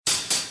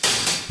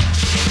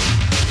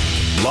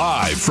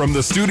Live from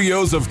the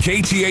studios of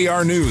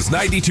KTAR News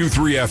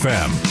 92.3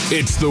 FM,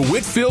 it's the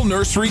Whitfill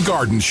Nursery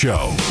Garden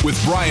Show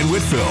with Brian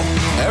Whitfill.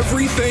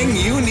 Everything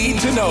you need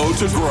to know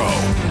to grow.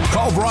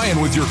 Call Brian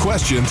with your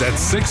questions at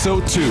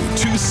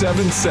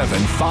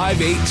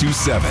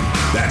 602-277-5827.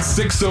 That's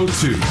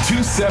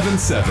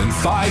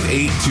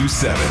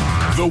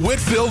 602-277-5827. The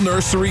Whitfill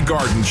Nursery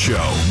Garden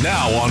Show,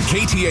 now on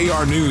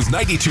KTAR News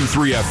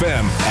 92.3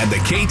 FM and the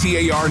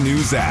KTAR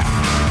News app.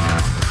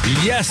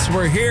 Yes,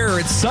 we're here.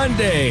 It's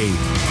Sunday.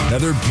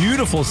 Another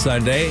beautiful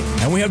Sunday.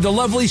 And we have the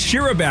lovely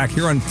Shira back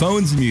here on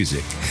Phones and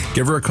Music.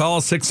 Give her a call,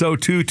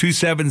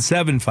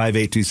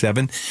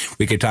 602-277-5827.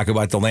 We could talk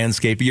about the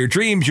landscape of your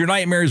dreams, your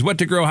nightmares, what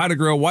to grow, how to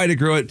grow, why to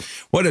grow it.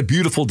 What a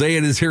beautiful day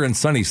it is here in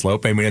Sunny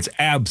Slope. I mean, it's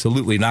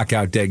absolutely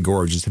knockout dead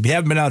gorgeous. If you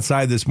haven't been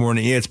outside this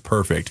morning, it's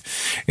perfect.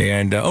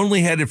 And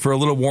only headed for a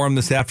little warm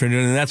this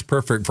afternoon, and that's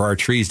perfect for our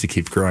trees to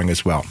keep growing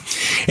as well.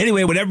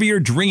 Anyway, whatever your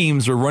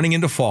dreams, are running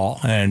into fall,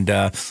 and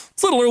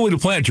it's a little early to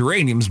plant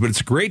geraniums, but it's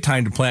a great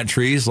time to plant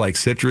trees like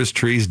citrus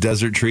trees,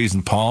 desert trees,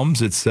 and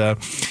palms. It's,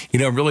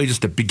 really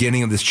just the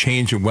beginning of this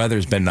change in weather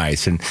has been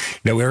nice. And,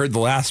 we heard the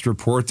last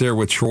report there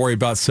with Troy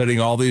about setting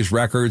all these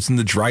records and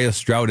the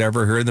driest drought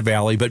ever here in the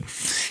valley. But,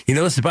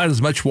 it's about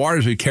as much water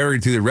as we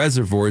carried through the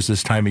reservoirs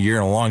this time of year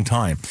in a long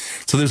time.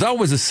 So there's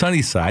always a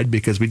sunny side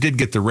because we did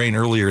get the rain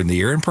earlier in the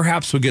year, and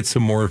perhaps we'll get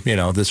some more,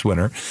 this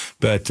winter.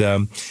 But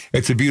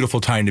it's a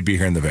beautiful time to be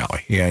here in the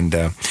valley. And,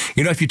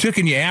 if you took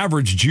and you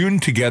averaged June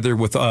together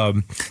with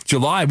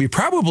July, we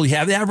probably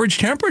have the average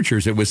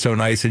temperatures. It was so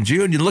nice in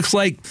June. It looks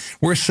like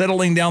we're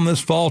settling down this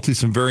fall to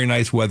some very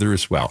nice weather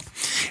as well.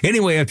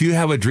 Anyway, if you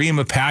have a dream,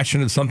 a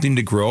passion of something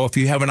to grow, if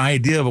you have an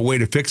idea of a way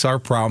to fix our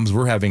problems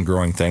we're having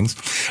growing things,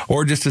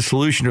 or just a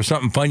solution or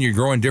something fun you're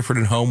growing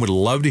different at home, would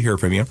love to hear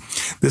from you.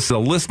 This is a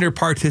listener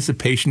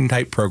participation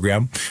type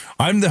program.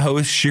 I'm the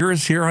host.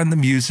 Shira's here on the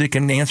music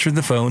and answering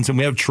the phones, and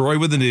we have Troy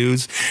with the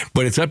news,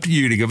 but it's up to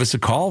you to give us a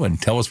call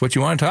and tell us what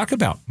you want to talk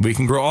about. We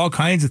can grow all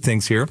kinds of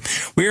things here.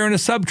 We are in a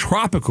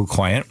subtropical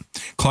climate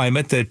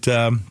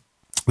that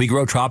we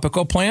grow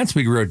tropical plants,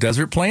 we grow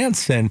desert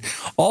plants, and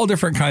all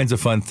different kinds of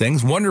fun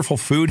things. Wonderful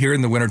food here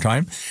in the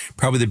wintertime.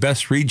 Probably the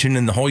best region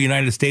in the whole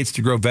United States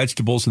to grow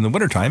vegetables in the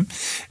wintertime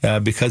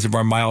because of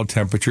our mild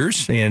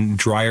temperatures, and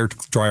drier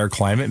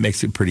climate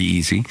makes it pretty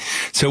easy.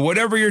 So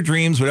whatever your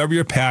dreams, whatever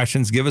your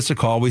passions, give us a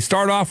call. We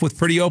start off with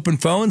pretty open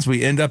phones.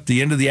 We end up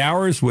the end of the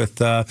hours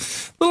with a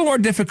little more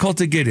difficult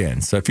to get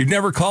in. So if you've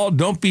never called,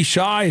 don't be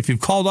shy. If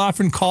you've called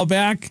often, call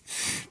back.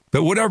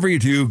 But whatever you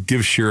do,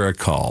 give Shira a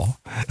call.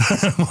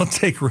 We'll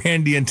take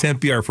Randy and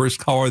Tempe, our first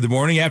caller of the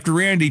morning. After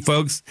Randy,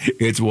 folks,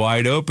 it's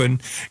wide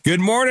open. Good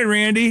morning,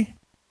 Randy.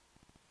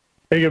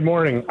 Hey, good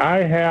morning. I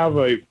have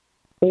a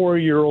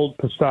 4-year-old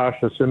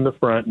pistachius in the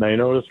front, and I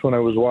noticed when I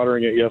was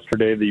watering it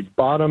yesterday, the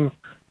bottom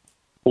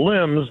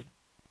limbs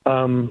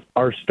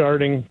are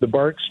starting, the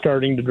bark's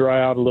starting to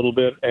dry out a little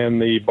bit, and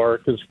the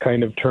bark is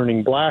kind of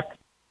turning black.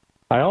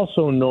 I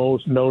also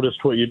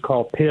noticed what you'd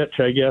call pitch,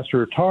 I guess,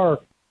 or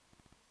tar,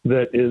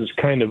 that is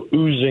kind of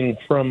oozing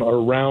from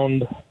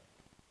around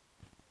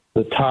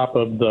the top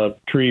of the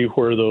tree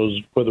where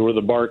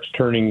the bark's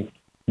turning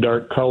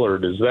dark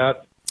colored. Is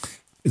that?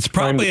 It's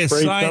probably a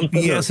sign.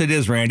 Yes, it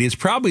is, Randy. It's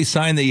probably a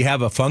sign that you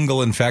have a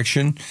fungal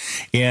infection.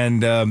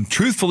 And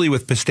truthfully,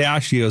 with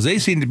pistachios, they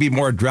seem to be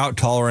more drought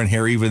tolerant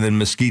here even than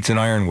mesquites and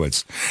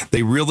ironwoods.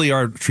 They really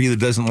are a tree that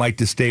doesn't like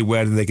to stay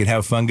wet, and they can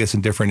have fungus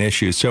and different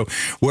issues. So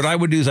what I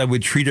would do is I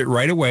would treat it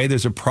right away.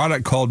 There's a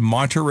product called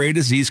Monterey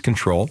Disease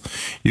Control.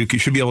 You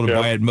should be able to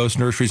buy it at most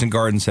nurseries and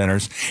garden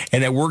centers.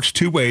 And it works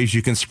two ways.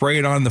 You can spray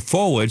it on the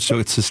foliage so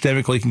it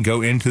systemically can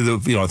go into the,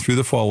 through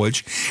the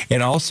foliage,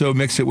 and also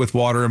mix it with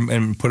water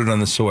and put it on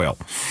the soil.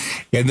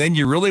 And then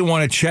you really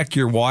want to check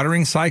your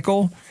watering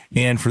cycle.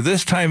 And for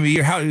this time of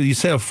year, how you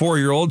said a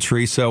 4-year-old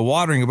tree, so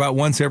watering about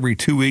once every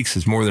 2 weeks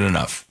is more than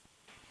enough.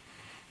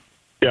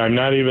 Yeah, I'm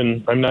not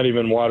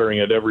even watering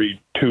it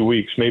every 2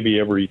 weeks,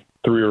 maybe every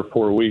 3 or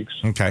 4 weeks.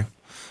 Okay.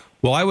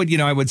 Well, I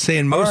would say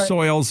in most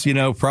soils,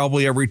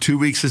 probably every 2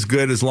 weeks is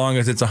good as long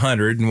as it's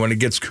 100. And when it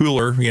gets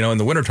cooler, in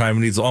the wintertime, it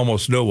needs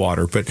almost no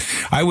water. But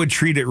I would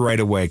treat it right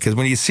away, because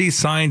when you see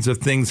signs of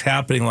things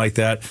happening like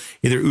that,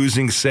 either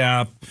oozing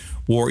sap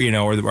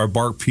or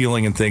bark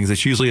peeling and things,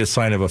 it's usually a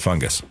sign of a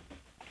fungus.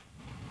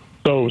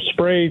 So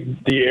spray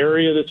the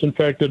area that's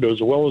infected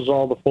as well as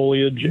all the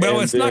foliage? Well,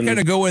 it's not going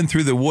to go in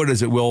through the wood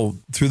as it will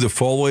through the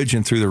foliage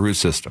and through the root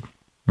system.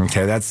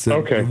 Okay,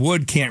 the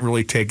wood can't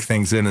really take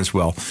things in as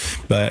well,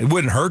 but it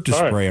wouldn't hurt to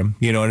spray them,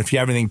 and if you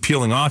have anything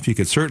peeling off, you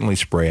could certainly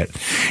spray it.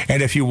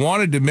 And if you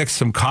wanted to mix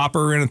some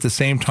copper in at the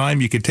same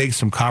time, you could take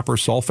some copper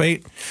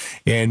sulfate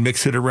and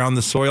mix it around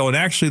the soil, and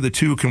actually the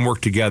two can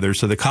work together,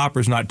 so the copper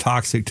is not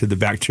toxic to the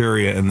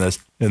bacteria and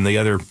the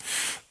other,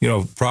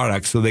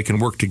 products, so they can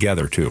work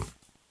together too.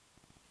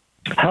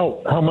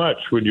 How much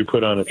would you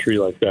put on a tree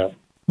like that?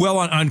 Well,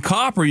 on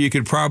copper, you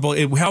could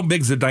probably, how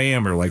big's the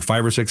diameter, like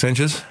 5 or 6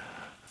 inches?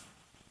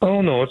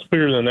 Oh, no, it's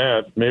bigger than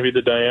that. Maybe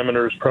the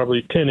diameter is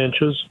probably 10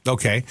 inches.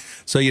 Okay.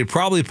 So you'd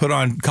probably put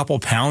on a couple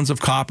pounds of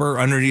copper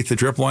underneath the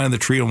drip line of the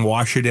tree and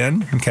wash it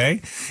in.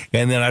 Okay.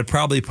 And then I'd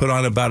probably put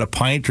on about a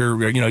pint,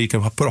 or, you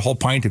can put a whole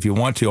pint if you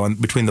want to, on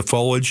between the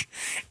foliage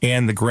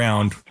and the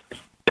ground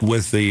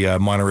with the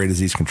Monterey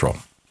disease control.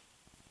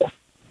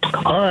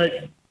 All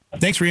right.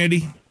 Thanks,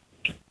 Randy.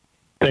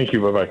 Thank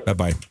you. Bye-bye.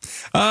 Bye-bye.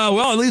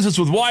 Well, it leaves us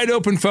with wide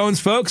open phones,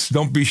 folks.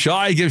 Don't be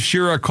shy. Give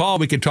Shira a call.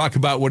 We can talk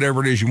about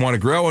whatever it is you want to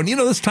grow. And,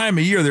 this time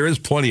of year, there is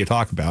plenty to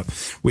talk about.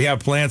 We have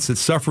plants that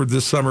suffered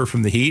this summer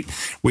from the heat.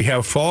 We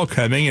have fall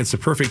coming. It's the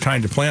perfect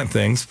time to plant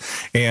things.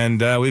 And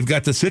we've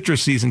got the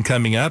citrus season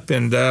coming up,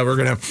 and we're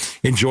going to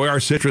enjoy our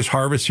citrus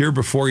harvest here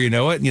before you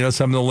know it.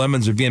 Some of the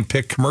lemons are being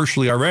picked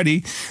commercially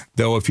already,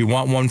 though if you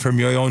want one from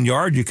your own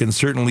yard, you can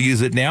certainly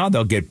use it now.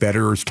 They'll get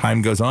better as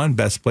time goes on.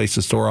 Best place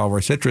to store all of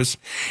our citrus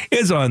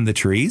is on the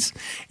trees.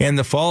 And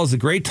the fall is a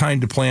great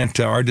time to plant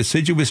our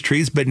deciduous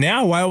trees. But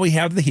now, while we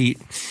have the heat,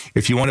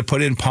 if you want to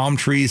put in palm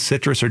trees,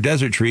 citrus, or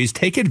desert trees,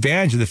 take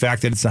advantage of the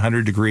fact that it's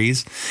 100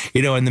 degrees,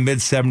 in the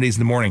mid-70s in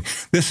the morning.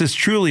 This is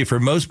truly, for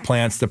most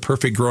plants, the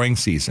perfect growing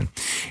season.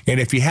 And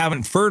if you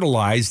haven't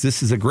fertilized,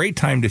 this is a great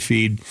time to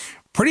feed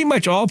pretty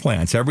much all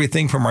plants,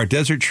 everything from our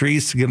desert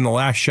trees to give them the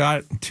last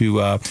shot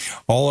to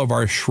all of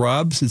our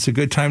shrubs. It's a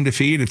good time to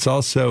feed. It's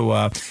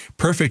also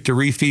perfect to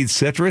refeed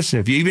citrus.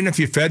 Even if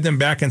you fed them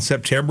back in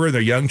September, they're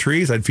young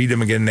trees, I'd feed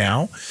them again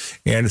now.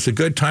 And it's a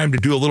good time to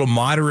do a little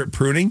moderate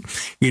pruning.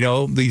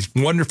 These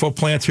wonderful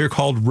plants here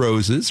called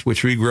roses,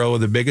 which we grow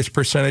the biggest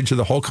percentage of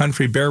the whole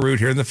country bare root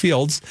here in the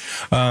fields,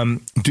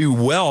 do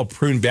well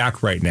pruned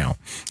back right now.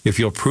 If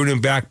you'll prune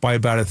them back by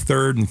about a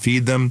third and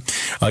feed them,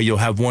 you'll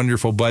have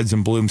wonderful buds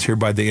and blooms here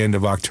by the end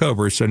of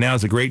October. So now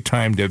is a great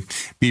time to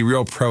be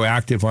real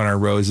proactive on our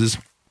roses.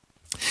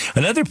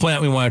 Another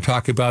plant we want to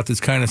talk about that's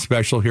kind of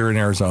special here in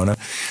Arizona,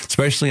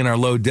 especially in our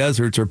low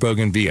deserts, are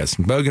bougainvilleas.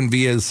 And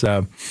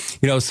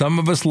bougainvilleas, some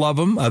of us love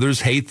them,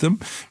 others hate them,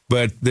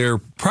 but they're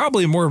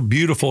probably more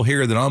beautiful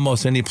here than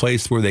almost any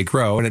place where they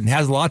grow, and it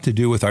has a lot to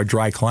do with our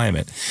dry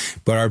climate.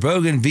 But our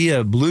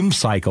bougainvillea bloom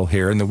cycle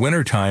here in the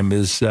wintertime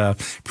is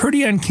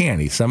pretty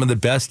uncanny, some of the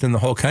best in the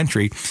whole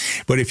country.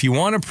 But if you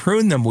want to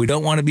prune them, we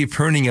don't want to be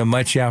pruning them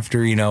much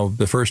after,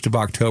 the 1st of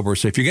October.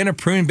 So if you're going to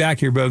prune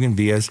back your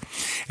bougainvilleas,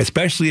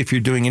 especially if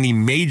you're doing any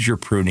major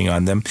pruning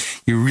on them,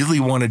 you really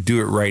want to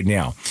do it right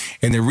now.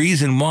 And the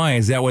reason why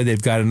is that way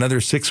they've got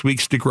another 6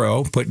 weeks to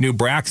grow, put new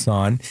bracts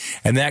on,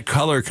 and that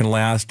color can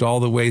last all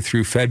the way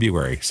through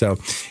February. So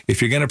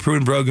if you're going to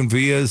prune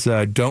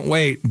bougainvilleas, don't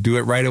wait, do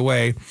it right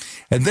away.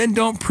 And then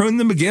don't prune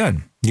them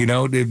again.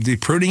 The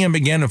pruning them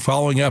again and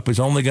following up is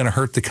only going to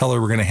hurt the color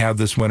we're going to have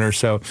this winter.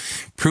 So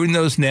prune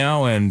those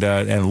now and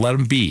let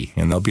them be,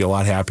 and they'll be a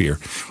lot happier.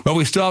 Well,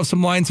 we still have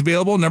some lines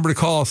available. Number to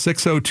call,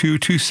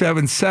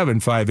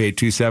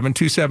 602-277-5827,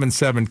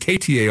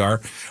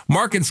 277-KTAR.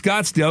 Mark in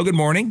Scottsdale, good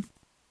morning.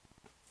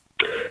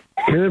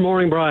 Good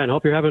morning, Brian.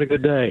 Hope you're having a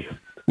good day.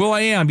 Well,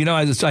 I am.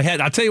 I'll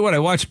tell you what, I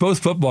watched both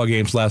football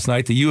games last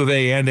night, the U of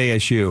A and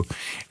ASU,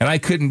 and I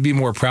couldn't be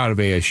more proud of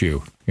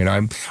ASU.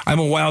 I'm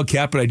a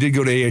Wildcat, but I did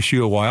go to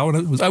ASU a while,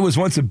 and I was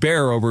once a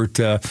Bear over at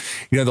the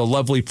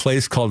lovely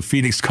place called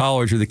Phoenix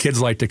College, or the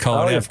kids like to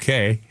call it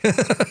FK.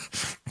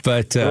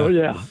 But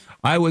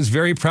I was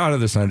very proud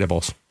of the Sun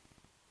Devils.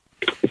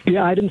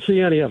 Yeah, I didn't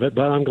see any of it,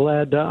 but I'm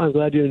glad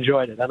you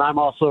enjoyed it, and I'm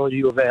also a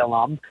U of A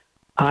alum.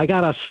 I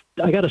got a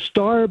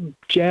star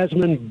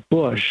jasmine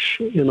bush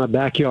in my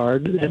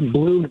backyard. It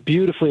bloomed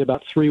beautifully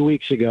about 3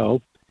 weeks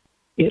ago.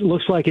 It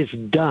looks like it's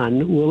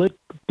done. Will it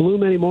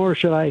bloom anymore, or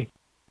should I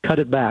cut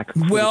it back?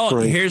 Well,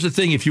 here's the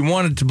thing. If you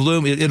want it to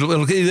bloom, it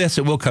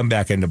will come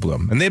back into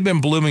bloom. And they've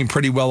been blooming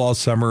pretty well all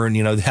summer, and,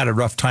 they had a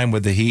rough time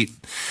with the heat,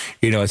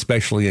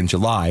 especially in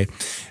July.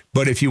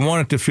 But if you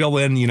want it to fill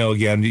in,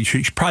 again, you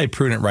should probably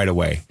prune it right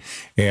away.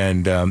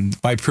 And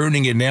by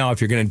pruning it now,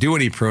 if you're going to do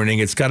any pruning,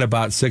 it's got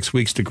about 6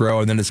 weeks to grow,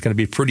 and then it's going to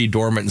be pretty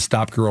dormant and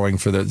stop growing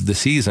for the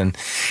season.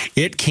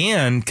 It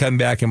can come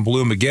back and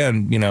bloom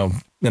again,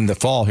 in the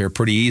fall here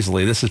pretty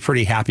easily. This is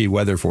pretty happy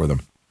weather for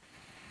them.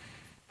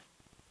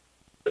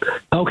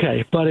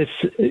 Okay, but it's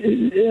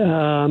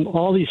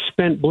all these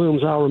spent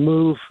blooms I'll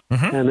remove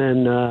and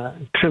then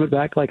trim it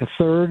back like a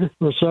third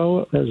or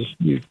so, as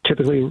you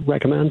typically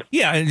recommend.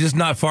 Yeah, and just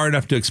not far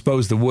enough to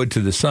expose the wood to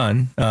the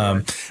sun.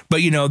 But,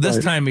 this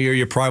time of year,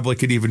 you probably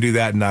could even do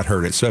that and not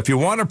hurt it. So if you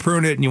want to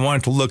prune it and you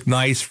want it to look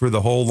nice for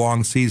the whole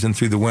long season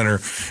through the winter,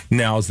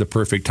 now is the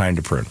perfect time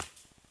to prune.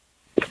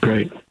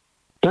 Great.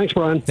 Thanks,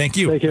 Brian. Thank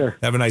you. Take care.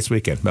 Have a nice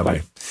weekend.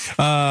 Bye-bye.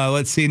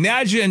 Let's see.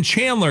 Nadja and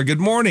Chandler,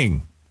 good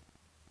morning.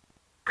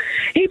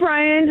 Hey,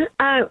 Brian.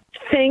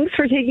 Thanks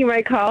for taking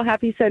my call.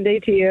 Happy Sunday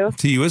to you.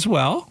 To you as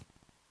well.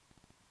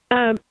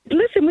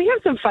 Listen, we have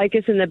some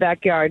ficus in the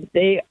backyard.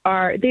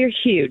 They're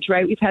huge,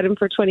 right? We've had them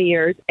for 20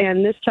 years,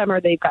 and this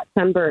summer they've got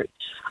sunburnt.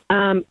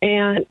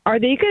 And are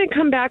they going to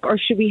come back, or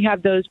should we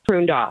have those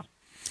pruned off?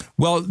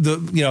 Well,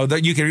 you're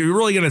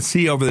really going to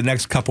see over the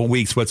next couple of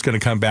weeks what's going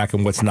to come back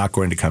and what's not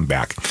going to come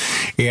back.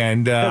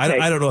 And Okay.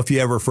 I don't know if you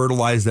ever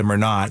fertilize them or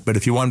not, but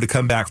if you want them to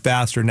come back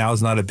faster, now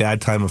is not a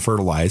bad time to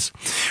fertilize.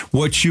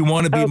 What you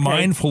want to be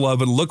mindful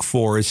of and look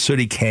for is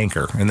sooty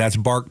canker, and that's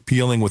bark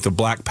peeling with the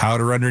black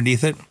powder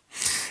underneath it.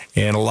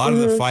 And a lot of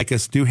the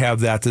ficus do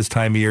have that this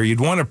time of year. You'd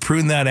want to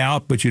prune that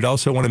out, but you'd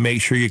also want to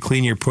make sure you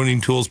clean your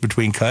pruning tools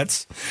between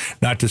cuts,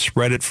 not to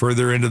spread it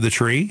further into the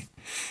tree.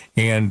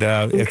 And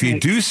if you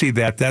do see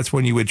that, that's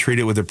when you would treat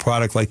it with a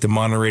product like the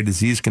Monterey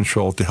Disease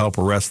Control to help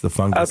arrest the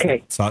fungus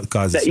that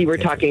causes that you were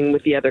talking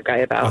with the other guy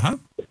about. Uh-huh.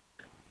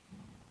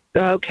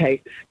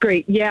 Okay,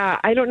 great.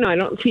 Yeah, I don't know. I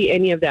don't see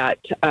any of that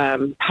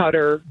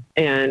powder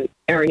or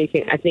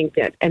anything. I think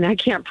that, and I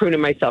can't prune it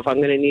myself. I'm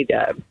going to need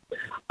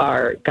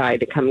our guy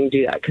to come and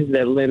do that because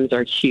the limbs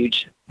are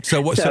huge. So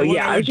what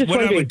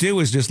I would do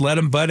is just let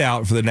them bud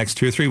out for the next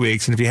 2 or 3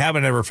 weeks. And if you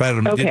haven't ever fed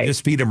them,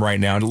 just feed them right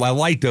now. And a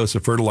light dose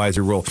of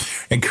fertilizer will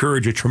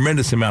encourage a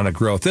tremendous amount of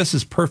growth. This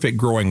is perfect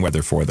growing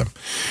weather for them.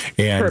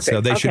 And so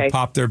they should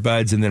pop their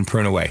buds and then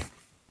prune away.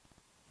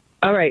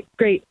 All right,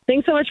 great.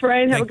 Thanks so much,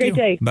 Brian. Have a great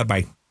day.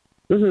 Bye-bye.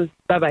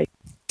 Bye-bye.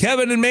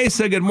 Kevin in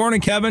Mesa. Good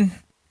morning, Kevin.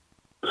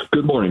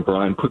 Good morning,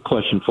 Brian. Quick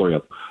question for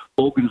you.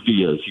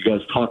 Bougainvilleas, you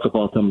guys talk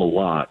about them a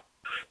lot.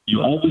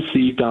 You always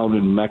see down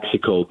in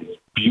Mexico these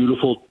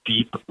beautiful,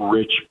 deep,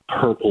 rich,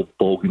 purple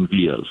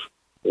bougainvilleas.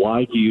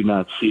 Why do you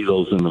not see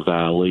those in the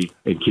valley?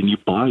 And can you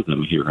buy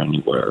them here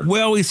anywhere?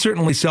 Well, we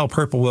certainly sell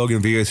purple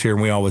bougainvilleas here,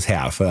 and we always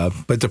have.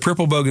 But the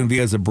purple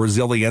bougainvillea is a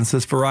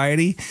Braziliensis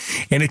variety,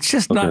 and it's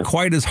just not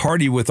quite as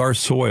hardy with our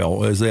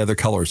soil as the other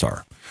colors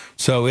are.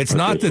 So it's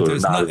not that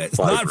it's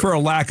not for a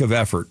lack of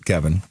effort,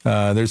 Kevin.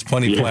 There's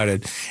plenty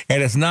planted,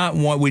 and it's not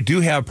one. We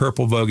do have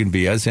purple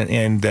bougainvilleas,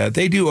 and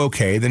they do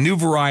okay. The new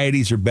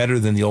varieties are better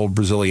than the old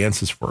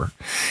Braziliensis were,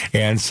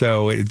 and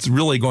so it's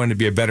really going to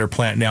be a better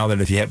plant now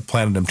than if you had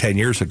planted them 10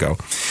 years ago.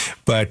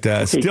 But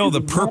still,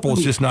 the purple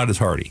is just not as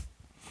hardy.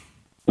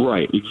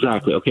 Right,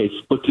 exactly. Okay,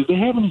 but do they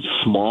have any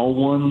small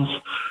ones?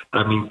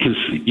 I mean, because,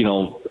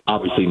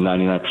 obviously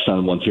 99% of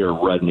the ones here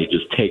are red and they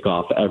just take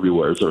off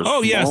everywhere.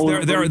 Yes,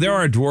 there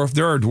are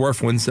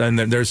dwarf ones, and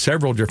there's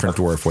several different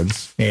dwarf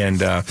ones,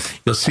 and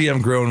you'll see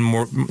them grown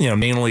more,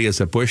 mainly as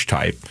a bush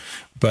type.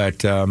 But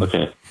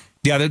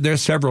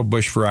there's several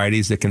bush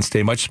varieties that can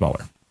stay much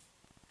smaller.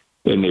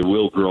 And they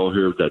will grow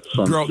here.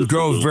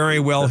 Grow very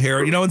well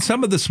here. And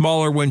some of the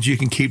smaller ones you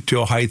can keep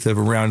to a height of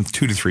around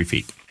 2 to 3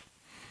 feet.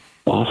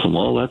 Awesome.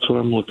 Well, that's what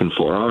I'm looking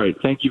for. All right.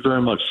 Thank you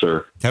very much,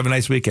 sir. Have a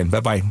nice weekend.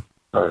 Bye-bye.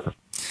 All right.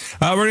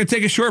 We're going to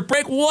take a short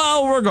break.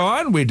 While we're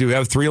gone, we do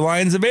have 3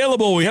 lines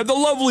available. We have the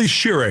lovely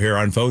Shira here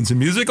on Phones and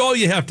Music. All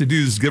you have to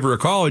do is give her a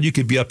call, and you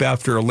could be up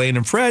after Elaine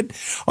and Fred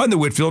on the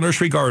Whitfill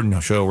Nursery Garden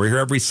Show. We're here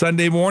every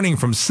Sunday morning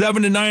from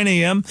 7 to 9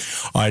 a.m.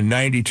 on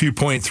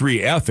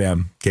 92.3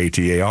 FM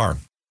KTAR.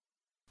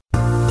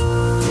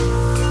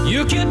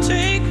 You can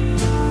take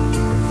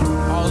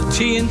all the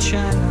tea in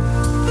China,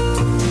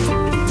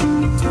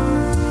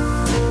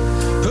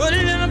 put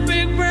it in a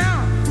big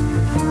brown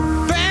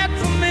bag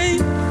for me,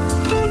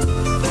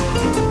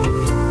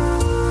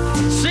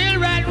 sail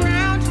right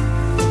round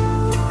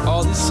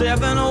all the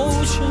 7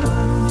 oceans,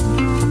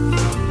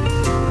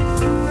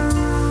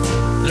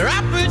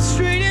 drop it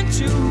straight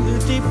into the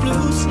deep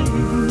blue sea.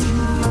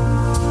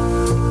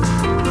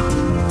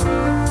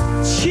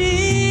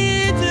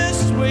 She's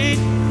as sweet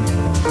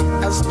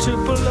as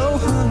Tupelo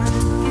honey.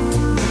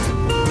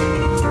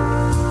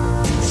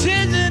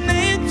 She's an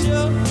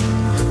angel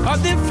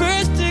of the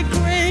first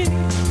degree.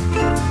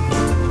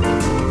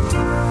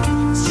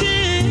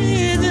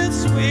 She's the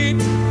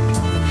sweetest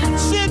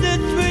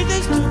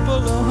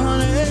Tupelo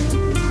honey.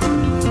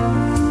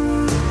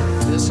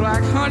 Just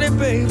like honey,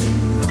 baby,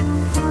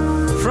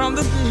 from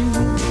the bee.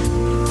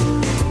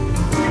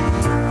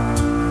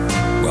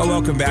 Well,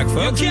 welcome back,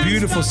 folks.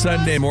 Beautiful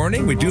Sunday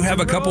morning. We do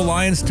have a couple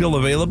lines still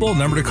available.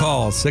 Number to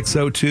call,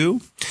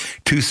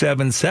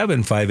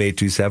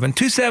 602-277-5827,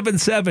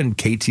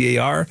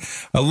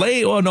 277-KTAR.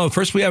 Elaine,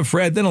 first we have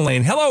Fred, then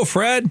Elaine. Hello,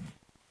 Fred.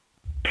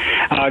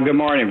 Good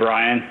morning,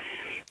 Brian.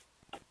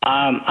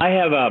 I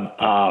have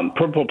a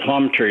purple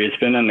plum tree. It's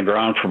been in the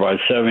ground for about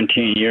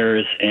 17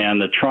 years, and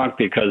the trunk,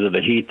 because of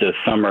the heat this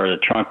summer,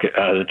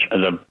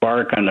 the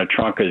bark on the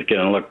trunk is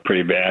going to look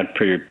pretty bad,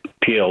 pretty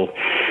peeled.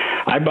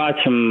 I bought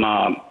some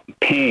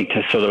paint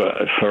so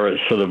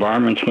the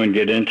varmints wouldn't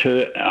get into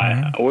it.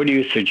 What do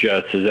you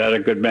suggest? Is that a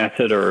good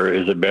method, or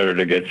is it better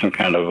to get some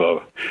kind of a?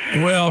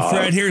 Well,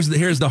 Fred, here's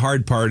the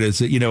hard part: is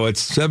that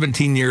it's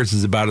 17 years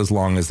is about as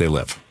long as they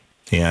live.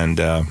 And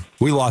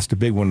we lost a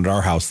big one at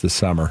our house this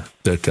summer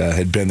that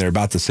had been there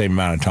about the same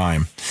amount of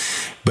time.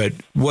 But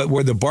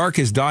where the bark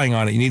is dying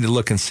on it, you need to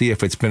look and see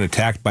if it's been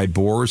attacked by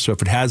borers. So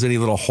if it has any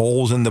little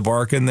holes in the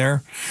bark in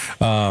there,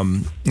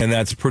 and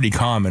that's pretty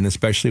common,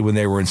 especially when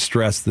they were in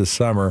stress this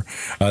summer.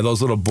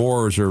 Those little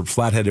borers are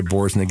flat-headed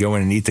borers, and they go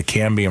in and eat the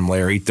cambium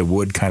layer, eat the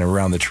wood kind of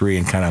around the tree,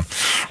 and kind of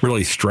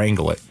really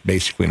strangle it,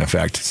 basically, in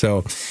effect. So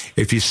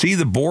if you see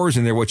the borers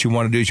in there, what you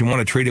want to do is you want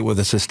to treat it with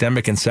a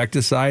systemic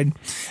insecticide.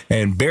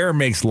 And Bayer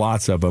makes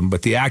lots of them,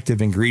 but the active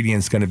ingredient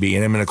is going to be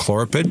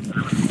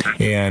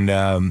imidacloprid.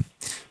 And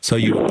So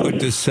you put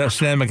this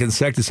systemic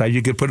insecticide,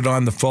 you could put it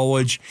on the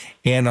foliage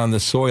and on the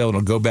soil.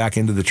 It'll go back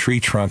into the tree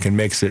trunk and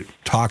makes it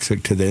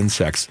toxic to the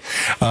insects.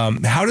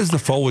 How does the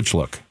foliage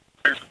look?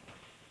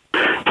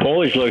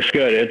 Foliage looks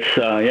good. It's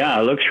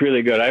it looks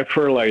really good. I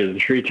fertilize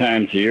it 3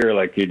 times a year,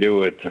 like you do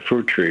with the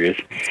fruit trees,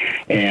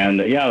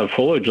 and the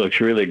foliage looks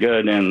really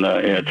good. And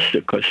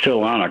it's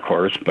still on, of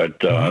course, but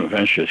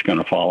eventually it's going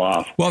to fall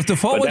off. Well, if the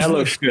foliage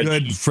looks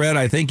good, Fred,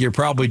 I think you're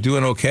probably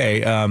doing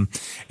okay. And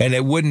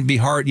it wouldn't be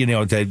hard,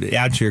 to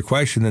answer your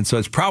question. And so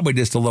it's probably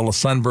just a little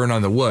sunburn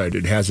on the wood.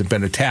 It hasn't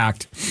been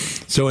attacked.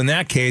 So in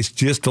that case,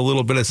 just a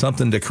little bit of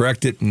something to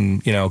correct it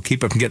and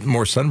keep it from getting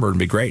more sunburn would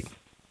be great.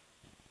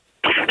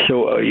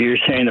 So you're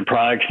saying the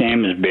product's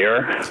name is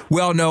Bear?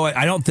 Well, no,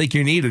 I don't think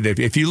you need it.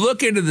 If you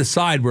look into the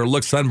side where it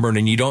looks sunburned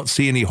and you don't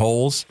see any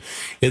holes,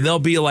 and they'll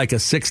be like a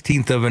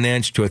 1/16 of an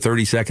inch to a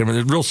 32nd.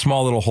 They're real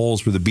small little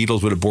holes where the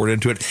beetles would have bored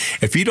into it.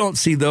 If you don't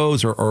see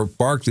those or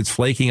bark that's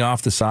flaking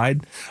off the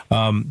side,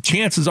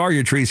 chances are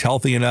your tree's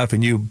healthy enough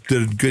and you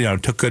did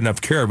took good enough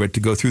care of it to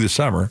go through the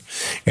summer,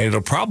 and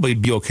it'll probably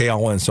be okay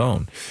all on its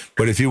own.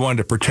 But if you wanted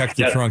to protect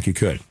the trunk, you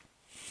could.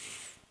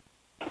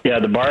 Yeah,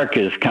 the bark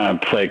is kind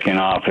of flaking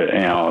off.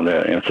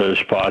 If there's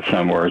spots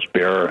somewhere it's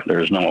bare,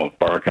 there's no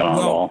bark on it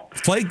at all.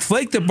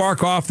 Flake the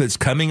bark off that's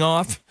coming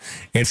off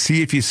and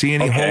see if you see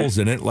any holes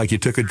in it, like you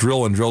took a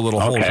drill and drilled little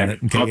holes in it.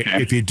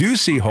 Okay. If you do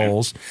see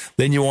holes,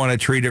 then you want to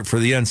treat it for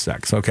the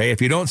insects. Okay. If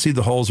you don't see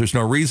the holes, there's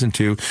no reason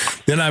to.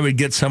 Then I would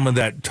get some of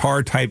that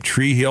tar-type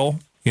tree hill,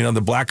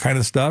 the black kind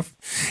of stuff,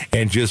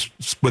 and just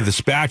with a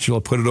spatula,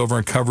 put it over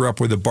and cover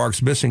up where the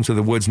bark's missing so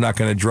the wood's not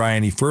going to dry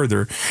any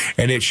further.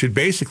 And it should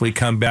basically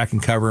come back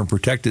and cover and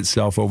protect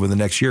itself over the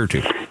next year or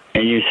two.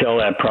 And you sell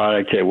that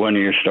product at one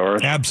of your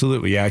stores?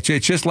 Absolutely, yeah.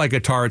 It's just like a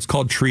tar. It's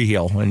called Tree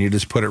Heel, and you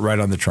just put it right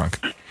on the trunk.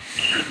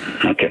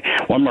 Okay.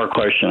 One more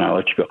question. I'll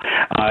let you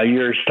go.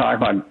 You're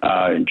talking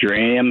about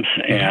geraniums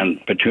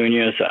and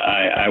petunias.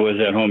 I was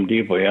at Home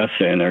Depot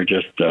yesterday, and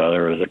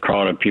there was a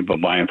crowd of people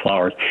buying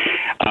flowers.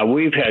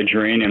 We've had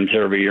geraniums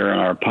every year in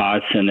our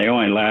pots, and they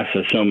only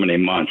lasted so many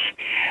months.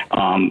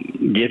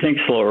 Do you think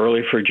it's a little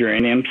early for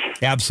geraniums?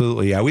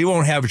 Absolutely, yeah. We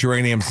won't have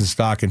geraniums in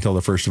stock until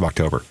the 1st of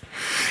October.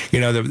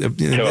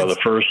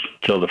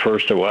 Till the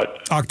first of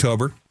what?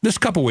 October. Just a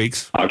couple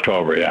weeks.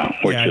 October, yeah.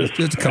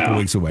 It's a couple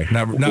weeks away.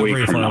 Not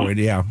very far away.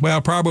 Yeah.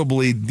 Well,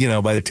 probably,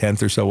 by the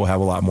 10th or so, we'll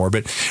have a lot more.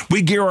 But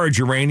we gear our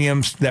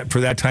geraniums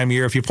for that time of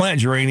year. If you plant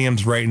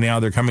geraniums right now,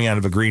 they're coming out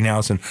of a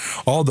greenhouse, and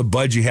all the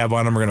buds you have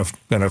on them are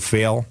going to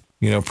fail,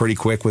 pretty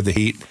quick with the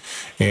heat.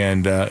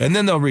 And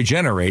then they'll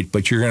regenerate,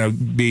 but you're going to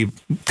be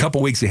a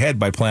couple weeks ahead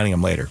by planting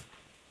them later.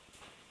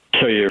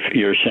 So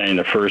you're saying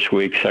the first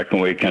week, second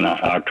week in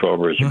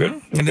October is a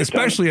good, and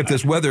especially if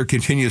this weather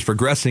continues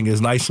progressing as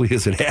nicely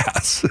as it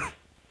has.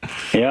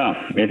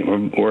 Yeah,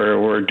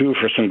 we're due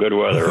for some good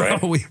weather,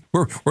 right?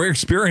 We're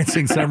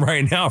experiencing some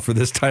right now for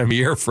this time of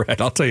year,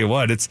 Fred. I'll tell you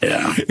what, it's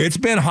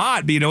been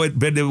hot.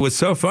 But it was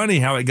so funny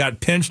how it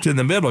got pinched in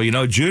the middle.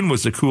 June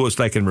was the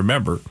coolest I can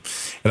remember,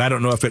 and I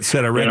don't know if it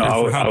set a record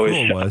for how cool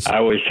it was. I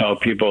always tell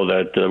people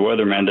that the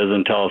weatherman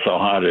doesn't tell us how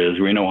hot it is.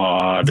 We know how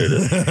hot it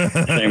is.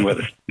 Same with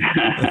it.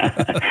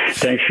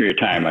 Thanks for your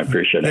time. I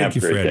appreciate it. Thank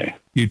you, Have a great Fred. day.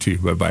 You too.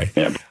 Bye-bye.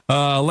 Yeah.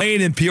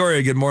 Elaine in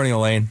Peoria. Good morning,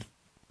 Elaine.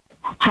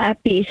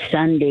 Happy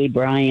Sunday,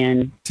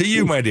 Brian. To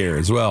you, my dear,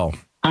 as well.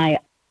 I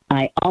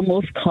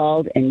almost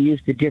called and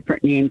used a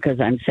different name because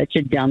I'm such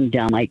a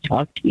dum-dum. I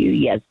talked to you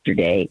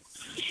yesterday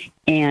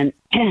and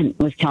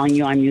was telling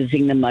you I'm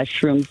using the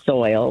mushroom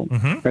soil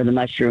or the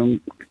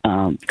mushroom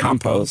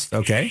compost.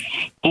 Okay.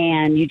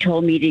 And you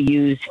told me to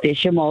use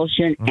fish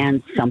emulsion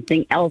and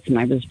something else. And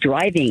I was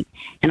driving,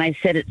 and I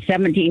said it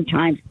 17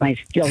 times, but I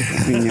still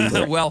don't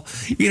remember. Well,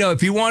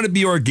 if you want to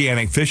be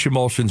organic, fish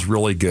emulsion's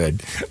really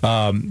good.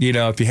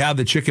 If you have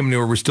the chicken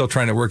manure, we're still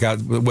trying to work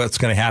out what's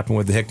going to happen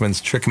with the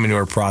Hickman's chicken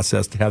manure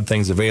process to have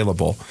things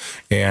available.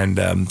 And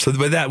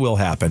but that will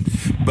happen.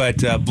 But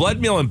blood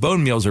meal and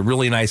bone meal is a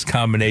really nice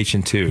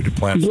combination, too, to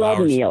plant blood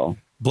flowers. meal.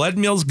 Blood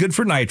meal is good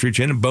for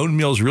nitrogen, and bone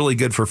meal is really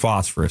good for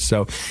phosphorus.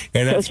 So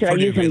should I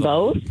use them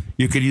both?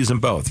 You could use them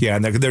both, yeah,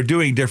 and they're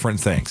doing different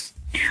things.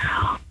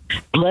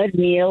 Blood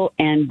meal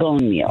and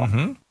bone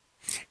meal.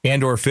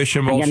 And or fish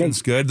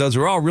emulsion's good. Those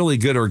are all really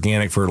good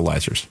organic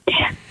fertilizers.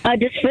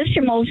 Does fish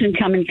emulsion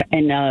come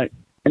in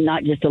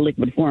not just a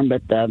liquid form,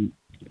 but the...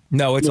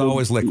 No, it's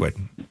always liquid.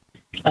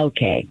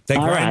 Okay.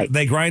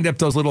 They grind up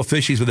those little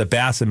fishies with a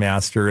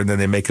Bassamaster, and then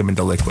they make them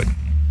into liquid.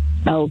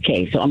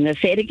 Okay, so I'm going to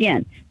say it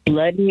again.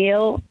 Blood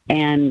meal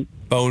and...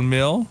 Bone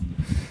meal.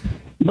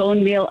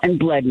 Bone meal and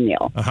blood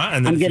meal.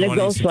 And I'm going to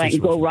go so I can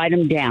go write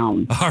them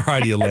down. All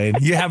righty, Elaine.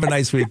 You have a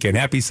nice weekend.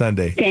 Happy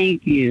Sunday.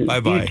 Thank you.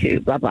 Bye-bye. You too.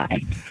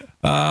 Bye-bye.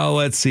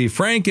 Let's see.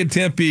 Frank in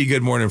Tempe.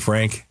 Good morning,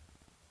 Frank.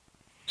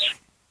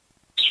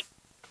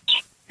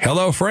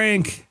 Hello,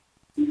 Frank.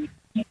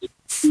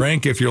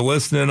 Frank, if you're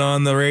listening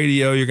on the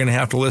radio, you're going to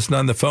have to listen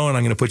on the phone.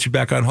 I'm going to put you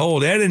back on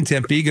hold. Ed in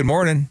Tempe. Good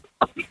morning.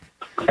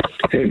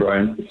 Hey,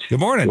 Brian. Good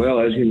morning. Well,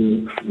 as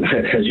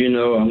you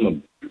know,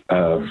 I'm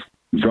a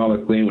drama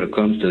queen when it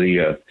comes to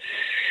the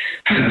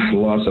the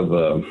loss of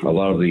a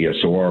lot of the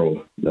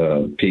saguaro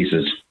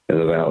pieces in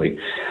the valley.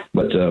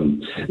 But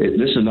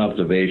this is an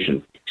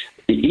observation.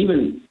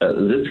 Even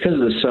because of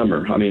the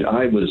summer, I mean,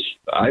 I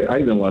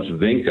even lost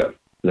vinca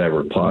that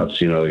were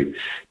pots. You know,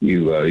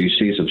 you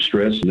see some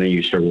stress, and then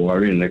you start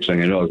watering, and the next thing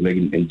you know, I was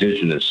making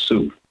indigenous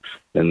soup,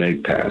 and they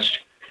passed.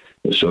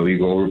 So you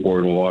go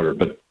overboard in water.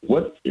 But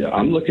what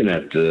I'm looking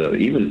at,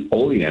 even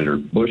oleander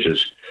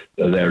bushes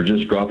that are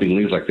just dropping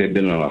leaves like they've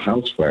been on a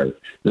house fire.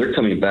 They're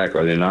coming back,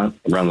 are they not,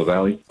 around the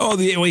valley? Oh,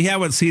 we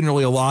haven't seen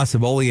really a loss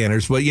of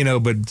oleanders, but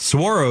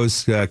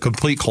saguaros,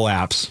 complete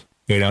collapse.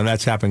 And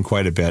that's happened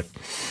quite a bit.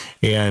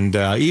 And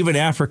even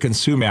African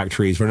sumac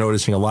trees, we're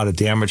noticing a lot of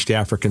damage to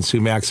African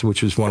sumacs,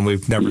 which is one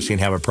we've never seen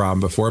have a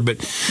problem before. But,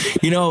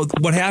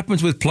 what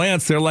happens with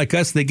plants, they're like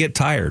us, they get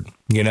tired,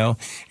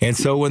 And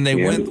so when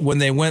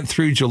they went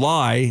through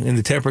July and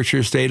the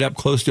temperature stayed up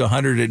close to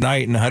 100 at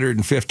night and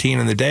 115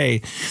 in the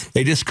day,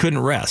 they just couldn't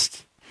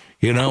rest.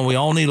 We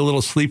all need a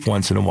little sleep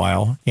once in a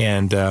while.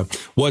 And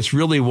what's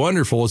really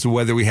wonderful is the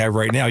weather we have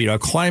right now. A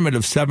climate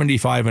of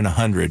 75 and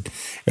 100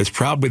 is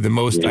probably the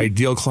most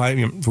ideal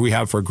climate we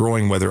have for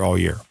growing weather all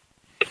year.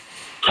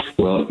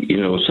 Well,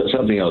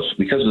 something else.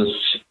 Because of this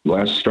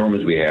last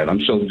storms we had,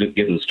 I'm still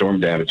getting storm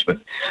damage,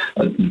 but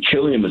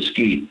chili and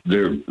mesquite,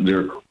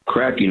 they're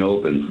cracking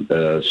open,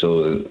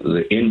 so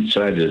the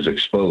inside is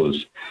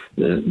exposed.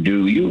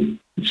 Do you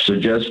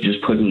suggest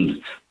just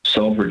putting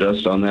sulfur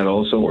dust on that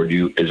also, or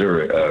is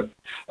there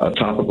a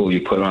topical you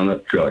put on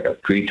it, like a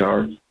tree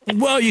tar?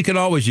 Well, you can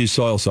always use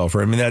soil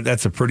sulfur. I mean,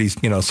 that's a pretty,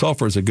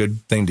 sulfur is a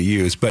good thing to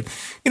use. But,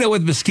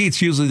 with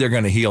mesquites, usually they're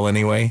going to heal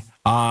anyway.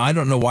 I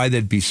don't know why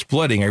they'd be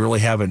splitting. I really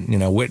haven't,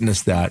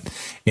 witnessed that.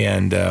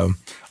 And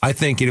I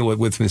think,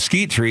 with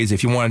mesquite trees,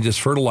 if you want to just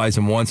fertilize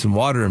them once and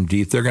water them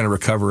deep, they're going to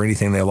recover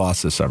anything they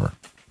lost this summer.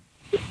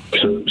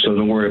 So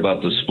don't worry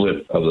about the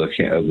split of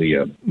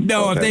the.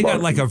 No, if they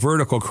got like a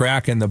vertical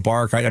crack in the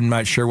bark, I'm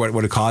not sure what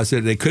would have caused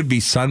it. It could be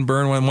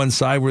sunburn on one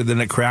side where then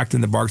it cracked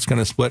and the bark's going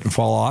to split and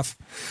fall off.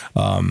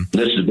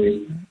 This is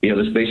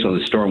based on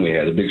the storm we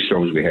had, the big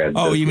storms we had.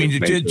 Oh, you mean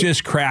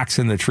just cracks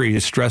in the tree,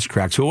 just stress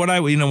cracks. So what I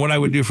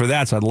would do for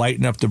that is I'd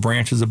lighten up the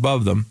branches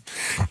above them,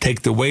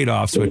 take the weight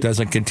off so it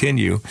doesn't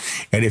continue,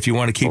 and if you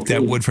want to keep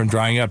that wood from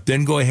drying up,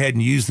 then go ahead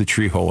and use the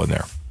tree hole in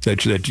there. The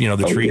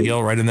tree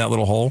heel right in that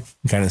little hole,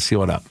 kind of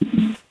seal it up.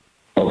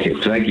 Okay,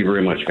 thank you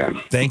very much,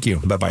 Pam. Thank you.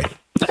 Bye-bye.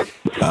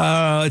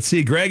 Let's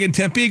see, Greg in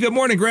Tempe. Good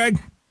morning, Greg.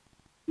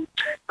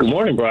 Good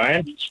morning,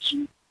 Brian.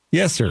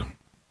 Yes, sir.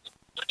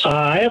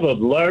 I have a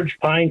large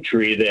pine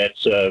tree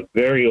that's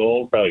very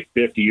old, probably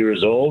 50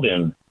 years old,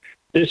 and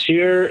this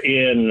year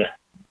in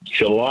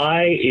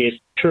July, it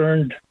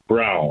turned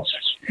brown.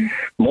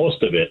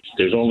 Most of it.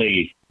 There's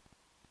only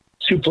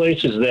 2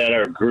 places that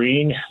are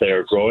green that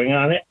are growing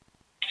on it.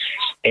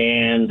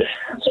 And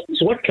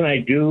so what can I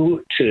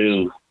do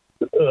to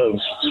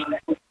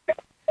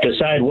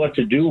decide what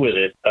to do with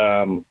it?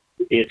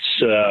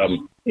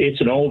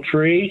 It's an old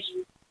tree,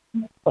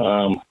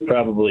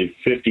 probably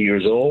 50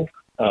 years old.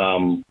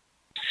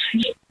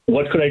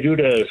 What could I do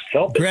to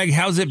help it? Greg,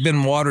 how's it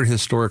been watered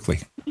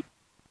historically?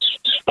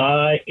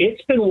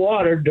 It's been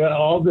watered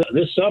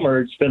this summer.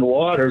 It's been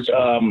watered.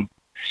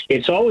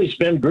 It's always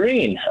been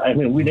green. I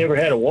mean, we never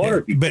had a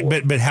water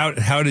before. But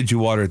how did you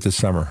water it this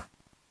summer?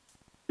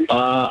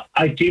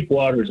 I deep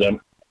watered them.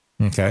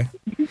 Okay.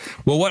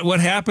 Well, what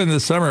happened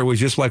this summer was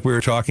just like we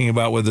were talking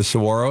about with the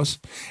saguaros,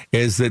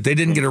 is that they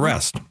didn't get a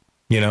rest.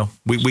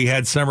 We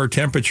had summer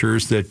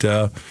temperatures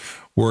that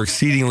were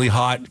exceedingly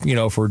hot,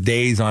 for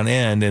days on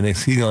end, and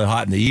exceedingly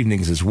hot in the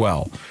evenings as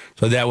well.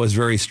 So that was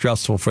very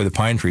stressful for the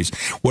pine trees.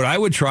 What I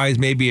would try is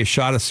maybe a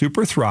shot of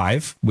Super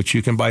Thrive, which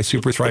you can buy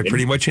Super Thrive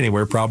pretty much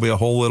anywhere. Probably a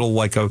whole little,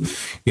 like an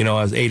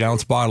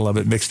 8-ounce bottle of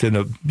it mixed in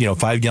a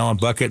 5-gallon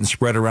bucket and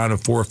spread around in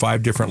 4 or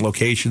 5 different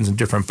locations and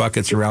different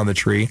buckets around the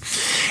tree.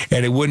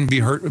 And it wouldn't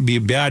be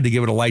bad to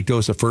give it a light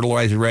dose of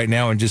fertilizer right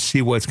now and just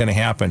see what's going to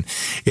happen.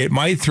 It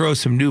might throw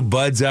some new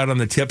buds out on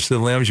the tips of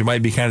the limbs. You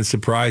might be kind of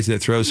surprised that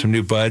it throws some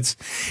new buds.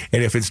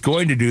 And if it's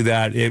going to do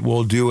that, it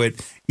will do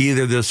it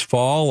either this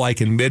fall,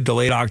 like in mid to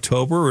late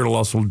October, or it'll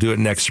also do it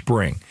next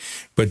spring.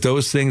 But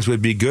those things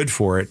would be good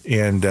for it,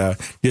 and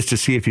just to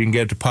see if you can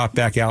get it to pop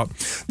back out.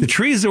 The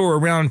trees that were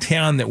around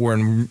town that were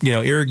in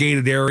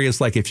irrigated areas,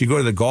 like if you go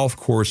to the golf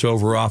course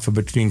over off of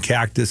between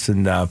Cactus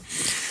and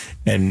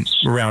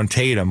around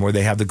Tatum, where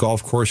they have the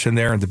golf course in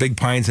there, and the big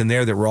pines in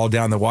there that were all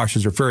down the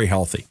washes are very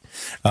healthy.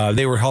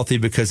 They were healthy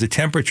because the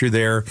temperature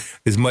there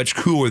is much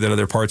cooler than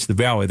other parts of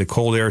the valley. The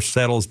cold air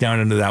settles down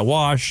into that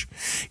wash,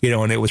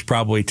 and it was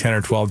probably 10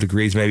 or 12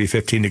 degrees, maybe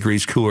 15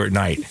 degrees cooler at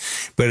night.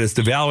 But as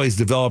the valley's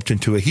developed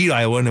into a heat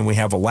island and we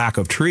have a lack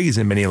of trees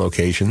in many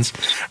locations,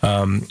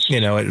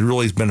 it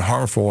really has been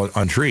harmful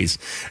on trees.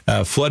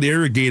 Flood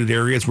irrigated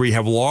areas where you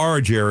have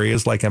large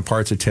areas, like in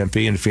parts of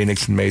Tempe and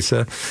Phoenix and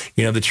Mesa,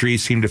 the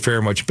trees seem to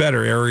fare much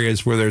better.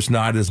 Areas where there's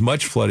not as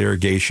much flood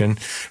irrigation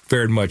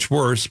fared much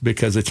worse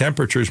because the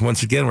temperatures,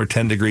 once again, were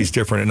 10 degrees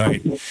different at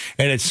night.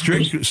 And it's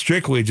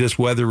strictly just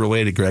weather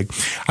related, Greg.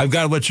 I've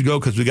got to let you go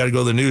because we got to go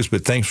to the news,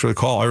 but thanks for the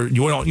call.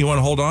 You want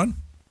to hold on?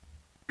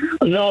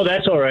 No,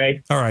 that's all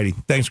right. All righty.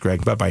 Thanks,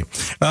 Greg. Bye-bye.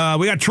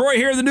 We got Troy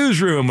here in the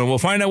newsroom, and we'll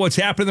find out what's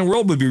happening in the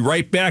world. We'll be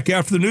right back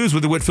after the news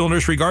with the Whitfill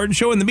Nursery Garden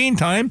Show. In the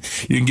meantime,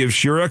 you can give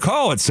Shira a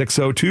call at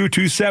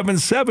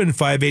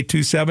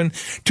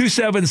 602-277-5827,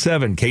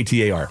 277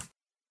 KTAR.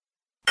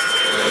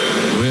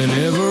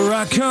 Whenever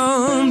I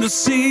come to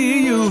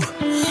see you,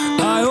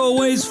 I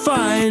always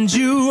find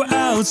you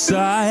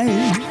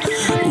outside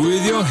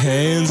with your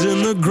hands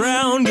in the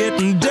ground,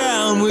 getting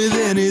down with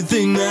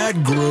anything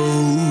that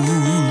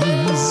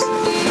grows.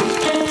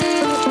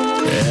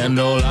 And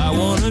all I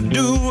want to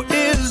do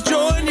is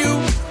join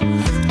you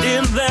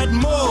in that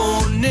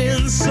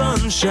morning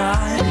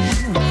sunshine.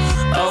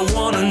 I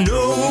want to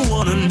know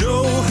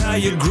how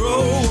you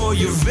grow all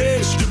your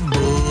vegetables.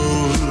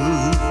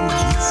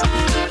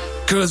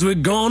 'Cause we're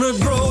gonna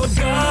grow a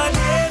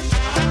garden.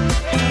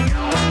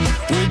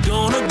 We're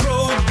gonna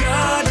grow a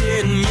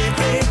garden,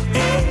 yeah.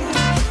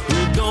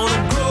 We're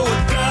gonna grow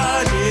a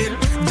garden,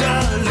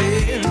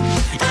 darling.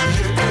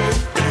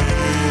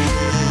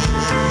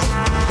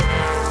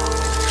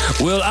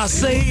 Well, I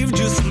saved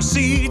you some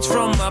seeds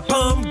from my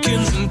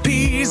pumpkins and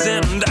peas,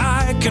 and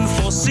I can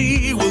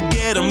foresee we'll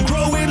get them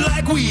growing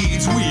like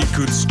weeds. We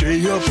could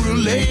stay up real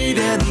late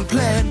and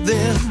plant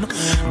them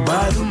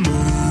by the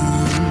moon.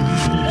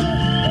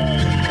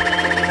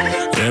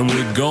 And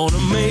we're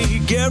gonna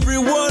make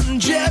everyone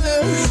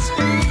jealous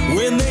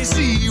when they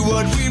see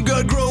what we've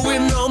got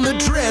growing on the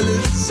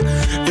trellis.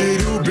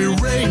 It'll be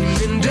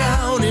raining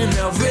down in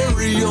our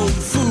very own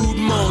food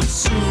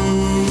monsoon.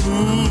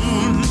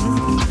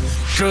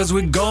 'Cause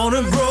we're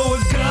gonna grow a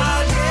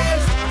garden.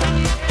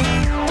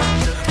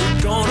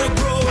 We're gonna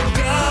grow a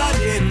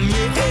garden,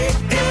 yeah.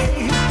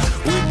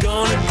 We're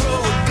gonna grow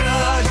a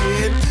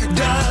garden,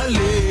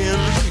 darling.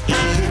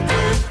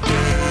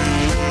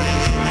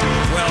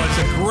 Well, it's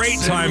a great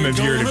time of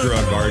year to grow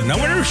a garden. I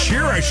wonder if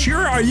Shira,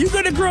 are you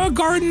going to grow a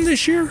garden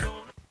this year?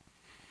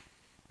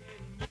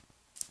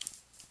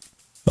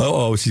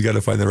 Oh, she's got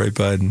to find the right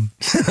button.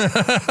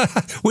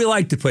 We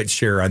like to put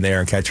Shira on there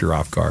and catch her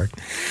off guard.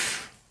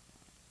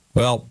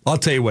 Well, I'll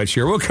tell you what,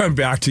 Shira, we'll come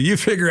back to you.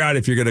 Figure out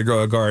if you're going to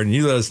grow a garden.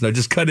 You let us know.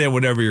 Just cut in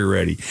whenever you're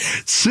ready.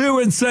 Sue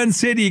in Sun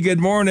City, good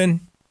morning.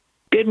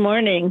 Good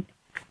morning.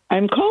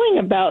 I'm calling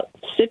about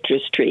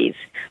citrus trees.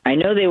 I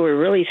know they were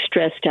really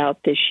stressed out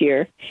this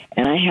year,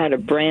 and I had a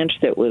branch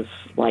that was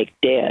like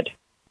dead.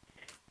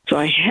 So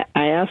I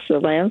asked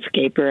the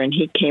landscaper, and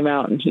he came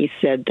out and he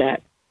said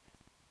that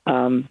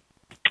the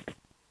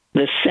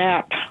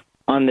sap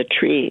on the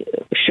tree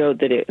showed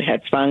that it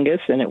had fungus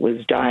and it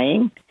was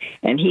dying,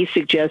 and he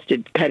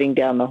suggested cutting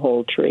down the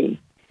whole tree.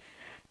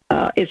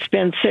 It's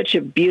been such a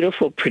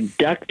beautiful,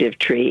 productive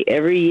tree.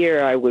 Every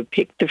year I would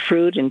pick the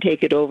fruit and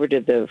take it over to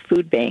the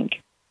food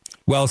bank.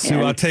 Well, Sue,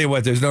 I'll tell you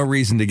what, there's no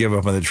reason to give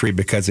up on the tree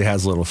because it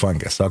has a little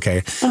fungus, okay?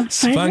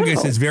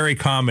 Fungus is very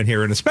common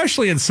here, and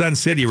especially in Sun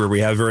City where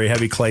we have very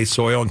heavy clay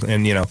soil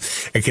and you know,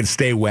 it can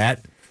stay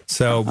wet.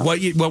 So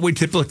what we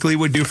typically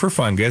would do for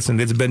fungus, and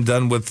it's been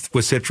done with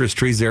citrus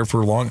trees there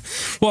for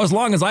as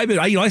long as I've been.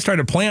 I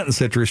started planting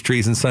citrus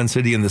trees in Sun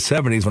City in the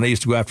 70s when I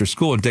used to go after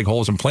school and dig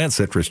holes and plant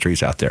citrus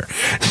trees out there.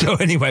 So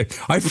anyway,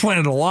 I've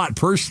planted a lot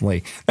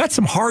personally. That's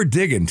some hard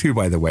digging too,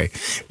 by the way.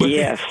 But,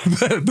 yes.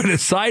 But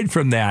aside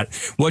from that,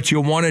 what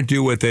you'll want to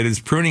do with it is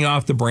pruning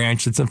off the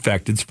branch that's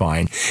infected. It's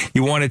fine.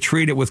 You want to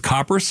treat it with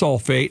copper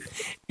sulfate.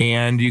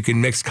 And you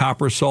can mix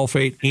copper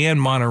sulfate and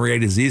Monterey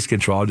disease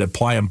control. I'd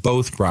apply them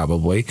both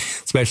probably,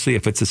 especially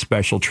if it's a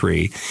special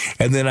tree.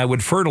 And then I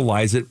would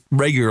fertilize it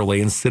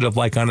regularly instead of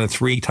like on a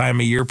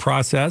 3-time-a-year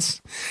process.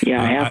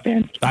 Yeah, I have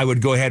been. I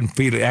would go ahead and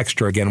feed it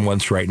extra again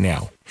once right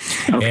now.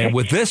 Okay. And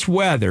with this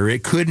weather,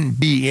 it couldn't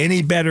be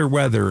any better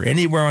weather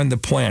anywhere on the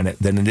planet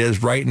than it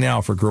is right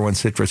now for growing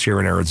citrus here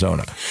in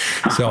Arizona.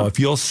 So if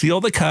you'll seal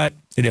the cut,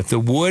 and if the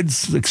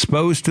wood's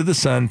exposed to the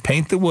sun,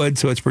 paint the wood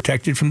so it's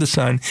protected from the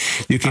sun.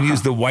 You can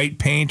use the white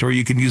paint, or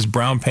you can use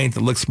brown paint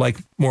that looks like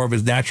more of a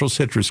natural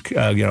citrus,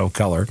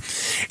 color.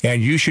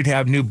 And you should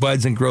have new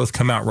buds and growth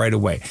come out right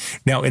away.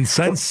 Now, in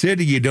Sun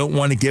City, you don't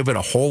want to give it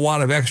a whole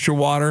lot of extra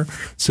water.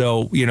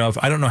 So,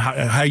 I don't know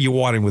how you're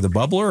watering, with a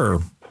bubbler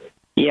or.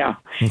 Yeah.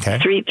 Okay.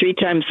 Three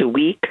times a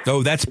week.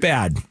 Oh, that's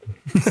bad.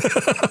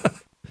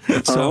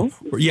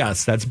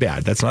 Yes, that's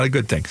bad. That's not a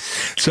good thing.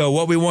 So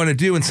what we want to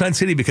do in Sun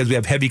City, because we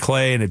have heavy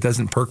clay and it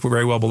doesn't perk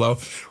very well below,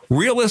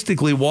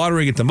 realistically,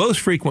 watering it, the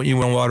most frequent you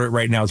want to water it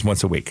right now is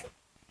once a week.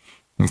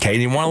 Okay,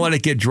 and you want to let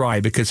it get dry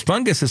because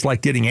fungus is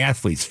like getting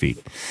athlete's feet.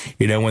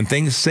 When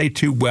things stay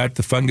too wet,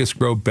 the fungus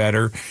grow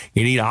better.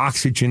 You need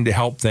oxygen to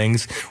help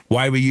things.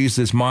 Why we use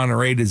this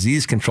Monterey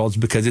disease control is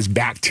because it's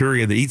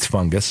bacteria that eats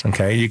fungus.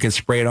 Okay, you can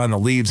spray it on the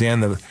leaves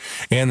and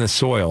the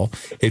soil.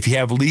 If you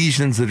have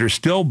lesions that are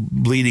still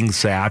bleeding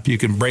sap, you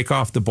can break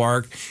off the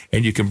bark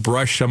and you can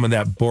brush some of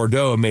that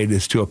Bordeaux and made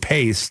this to a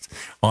paste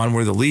on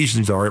where the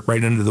lesions are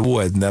right into the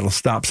wood, and that'll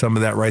stop some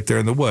of that right there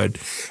in the wood.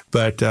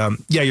 But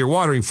you're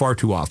watering far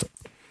too often.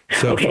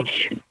 So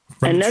okay.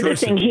 Another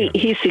thing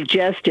he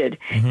suggested,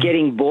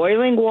 getting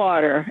boiling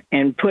water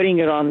and putting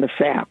it on the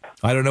sap.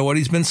 I don't know what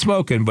he's been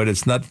smoking, but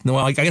it's not. Well,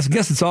 I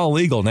guess it's all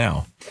legal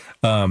now.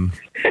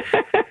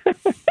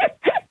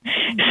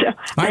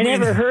 I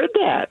never heard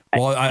that.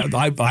 Well,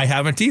 I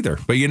haven't either.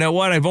 But you know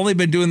what? I've only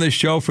been doing this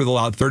show for the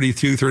last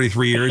 32,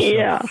 33 years. So,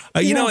 yeah.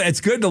 You know, it's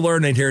good to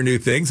learn and hear new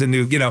things and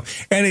new, and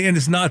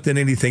it's not that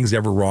anything's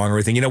ever wrong or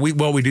anything.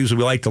 What we do is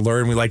we like to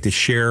learn. We like to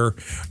share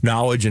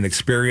knowledge and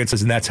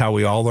experiences, and that's how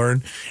we all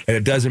learn. And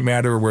it doesn't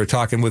matter if we're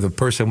talking with a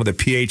person with a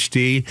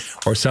PhD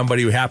or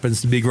somebody who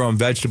happens to be growing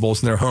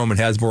vegetables in their home and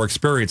has more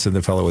experience than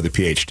the fellow with a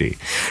PhD.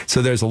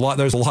 So there's a lot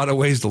of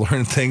ways to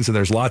learn things, and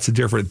there's lots of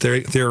different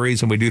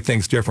theories, and we do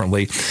things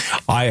differently.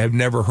 I have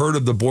never heard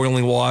of the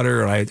boiling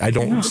water, and I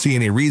don't see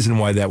any reason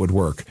why that would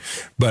work.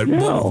 But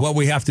what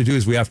we have to do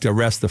is we have to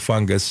arrest the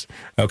fungus.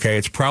 Okay,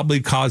 it's probably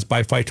caused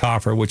by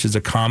Phytophthora, which is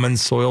a common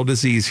soil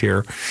disease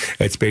here.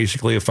 It's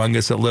basically a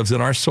fungus that lives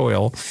in our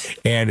soil,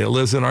 and it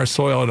lives in our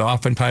soil and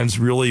oftentimes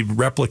really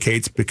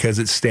replicates because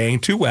it's staying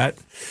too wet.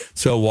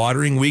 So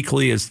watering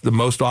weekly is the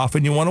most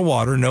often you want to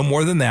water, no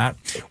more than that.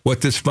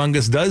 What this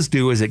fungus does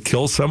do is it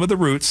kills some of the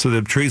roots, so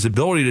the tree's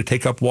ability to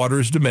take up water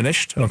is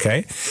diminished,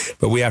 okay?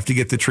 But we have to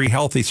get the tree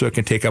healthy so it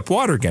can take up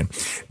water again.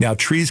 Now,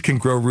 trees can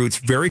grow roots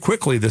very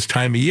quickly this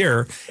time of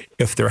year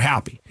if they're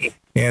happy.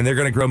 And they're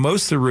going to grow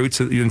most of the roots,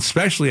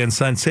 especially in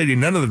Sun City.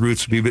 None of the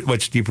roots will be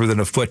much deeper than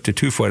 1 foot to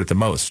 2 foot at the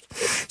most.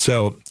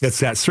 So it's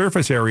that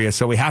surface area.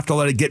 So we have to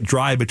let it get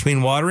dry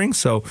between watering.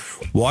 So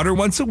water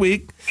once a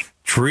week.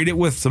 Treat it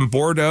with some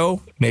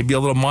Bordeaux, maybe a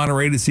little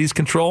Monterey disease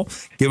control.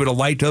 Give it a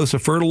light dose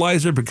of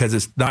fertilizer because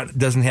it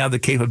doesn't have the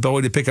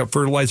capability to pick up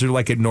fertilizer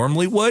like it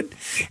normally would.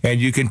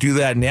 And you can do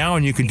that now,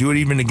 and you can do it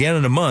even again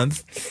in a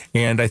month.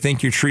 And I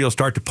think your tree will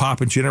start to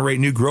pop and generate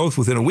new growth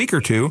within a week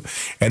or two,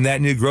 and that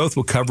new growth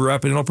will cover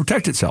up and it'll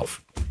protect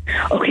itself.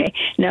 Okay.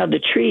 Now, the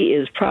tree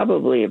is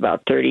probably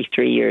about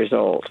 33 years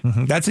old.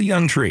 That's a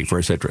young tree for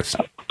a citrus.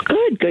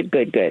 Good.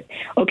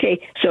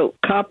 Okay, so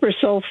copper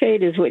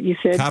sulfate is what you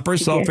said? Copper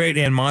sulfate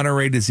and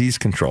Monterey disease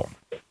control.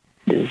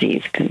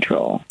 Disease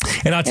control.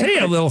 And I'll tell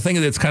you a little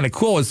thing that's kind of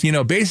cool is,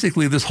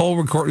 basically this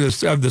whole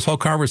this whole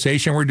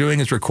conversation we're doing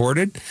is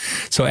recorded.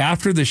 So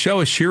after the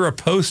show, Shira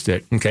posts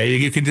it. Okay,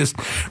 you can just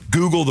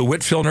Google the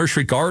Whitfill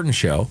Nursery Garden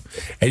Show,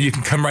 and you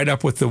can come right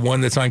up with the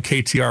one that's on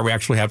KTR. We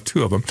actually have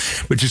 2 of them,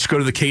 but just go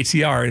to the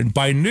KTR, and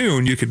by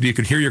noon you could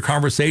hear your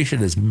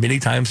conversation as many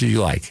times as you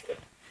like.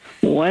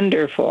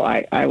 Wonderful.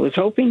 I was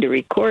hoping to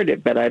record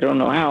it, but I don't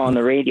know how on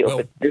the radio.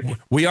 Well,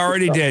 we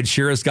already did.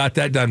 Shira's got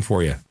that done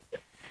for you.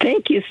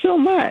 Thank you so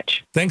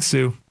much. Thanks,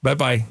 Sue.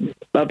 Bye-bye.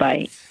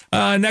 Bye-bye.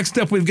 Next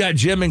up, we've got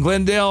Jim in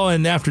Glendale,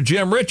 and after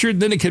Jim, Richard,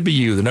 then it could be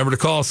you. The number to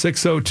call,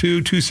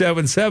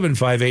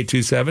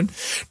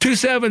 602-277-5827.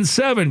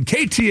 277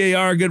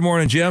 KTAR. Good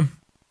morning, Jim.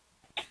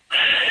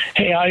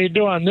 Hey, how you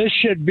doing? This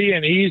should be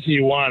an easy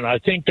one. I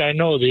think I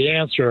know the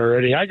answer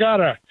already. I got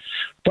a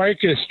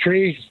ficus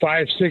tree,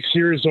 5-6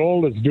 years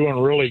old. It's doing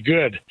really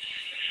good.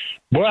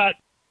 But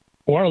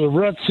one of the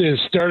roots is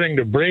starting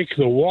to break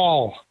the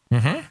wall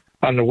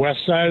on the west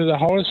side of the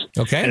house.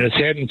 Okay. And it's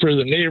heading for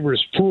the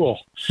neighbor's pool.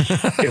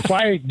 If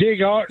I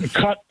dig out and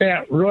cut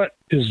that root,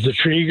 is the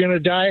tree going to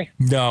die?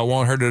 No, it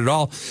won't hurt it at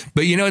all.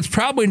 But, it's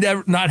probably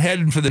not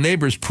headed for the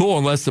neighbor's pool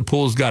unless the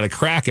pool's got a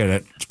crack in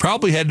it. It's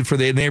probably headed for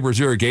the neighbor's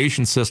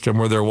irrigation system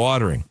where they're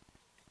watering.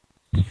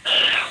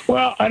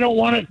 Well, I don't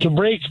want it to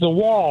break the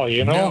wall,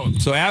 No,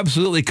 so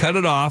absolutely cut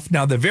it off.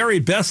 Now, the very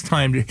best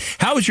time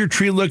how does your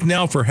tree look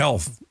now for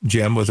health,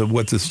 Jim,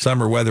 with the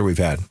summer weather we've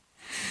had?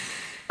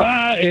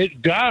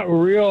 It got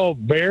real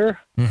bare,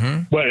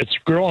 but it's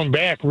growing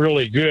back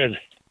really good.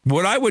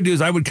 What I would do is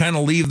I would kind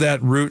of leave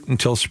that root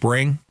until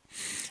spring,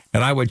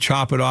 and I would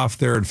chop it off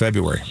there in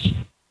February.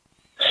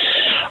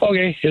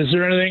 Okay, is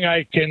there anything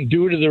I can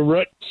do to the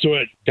root so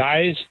it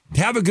dies?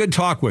 Have a good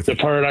talk with the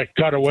part I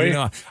cut away.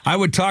 I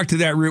would talk to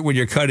that root when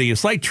you're cutting.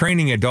 It's like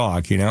training a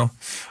dog, I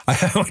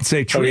would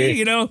say, tree,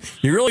 you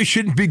really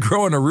shouldn't be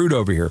growing a root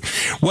over here.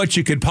 What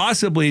you could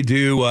possibly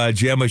do,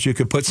 Jim, is you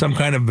could put some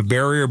kind of a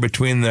barrier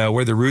between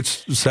where the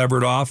roots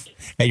severed off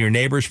and your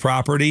neighbor's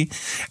property.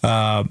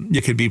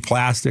 It could be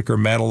plastic or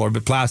metal,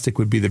 but plastic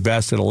would be the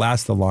best. It'll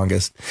last the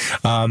longest.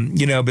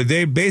 But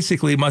they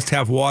basically must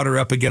have water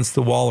up against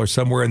the wall or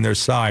somewhere in their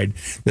side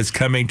that's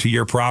coming to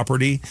your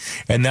property.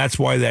 And that's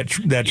why that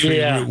tree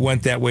root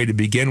went that way to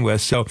begin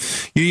with. So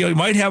you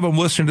might have them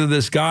listen to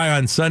this guy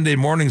on Sunday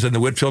mornings on the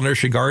Whitfill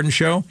Nursery Garden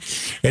Show.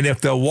 And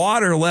if they'll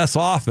water less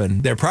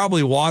often, they're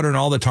probably watering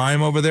all the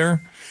time over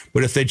there.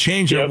 But if they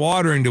change their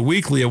watering to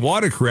weekly and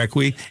water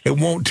correctly, it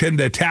won't tend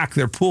to attack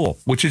their pool,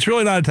 which is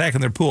really not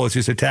attacking their pool. It's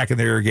just attacking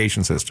their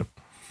irrigation system.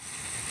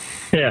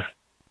 Yeah.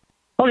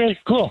 Okay,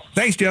 cool.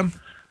 Thanks, Jim.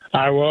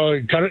 I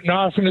will cut it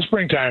off in the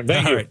springtime.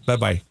 Thank you. All right.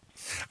 Bye-bye.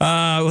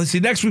 Let's see.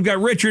 Next, we've got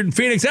Richard in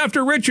Phoenix.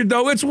 After Richard,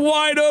 though, it's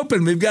wide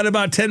open. We've got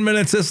about 10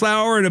 minutes this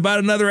hour and about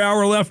another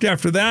hour left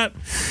after that.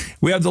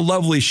 We have the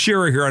lovely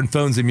Shira here on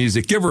Phones and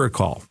Music. Give her a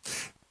call.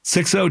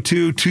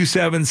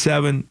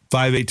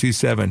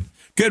 602-277-5827.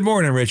 Good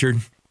morning,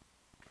 Richard.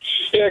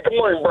 Yeah, good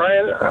morning,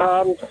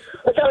 Brian.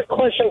 I got a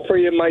question for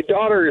you. My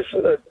daughter's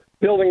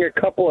building a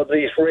couple of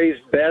these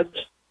raised beds.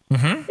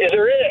 Mm-hmm. Is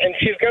there any, and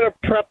she's going to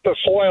prep the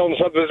soil and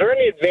stuff. Is there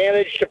any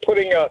advantage to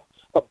putting a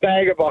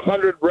bag of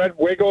 100 red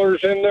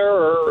wigglers in there,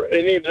 or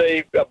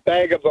a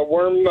bag of the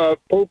worm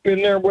poop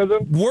in there with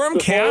them? Worm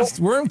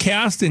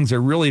castings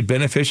are really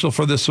beneficial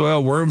for the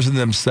soil. Worms in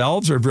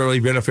themselves are really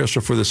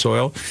beneficial for the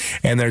soil,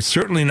 and they're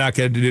certainly not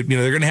going to do.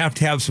 They're going to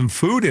have some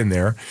food in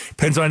there.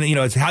 Depends on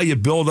it's how you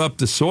build up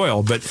the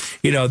soil, but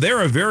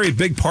they're a very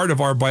big part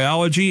of our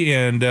biology,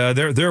 and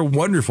they're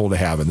wonderful to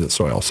have in the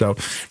soil. So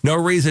no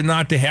reason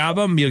not to have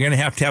them. You're going to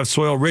have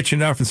soil rich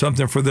enough and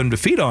something for them to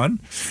feed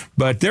on,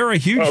 but they're a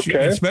huge,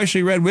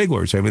 especially red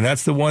wigglers. I mean,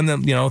 that's the one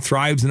that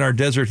thrives in our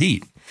desert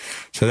heat.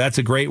 So that's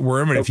a great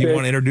worm, and if you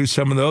want to introduce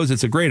some of those,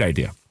 it's a great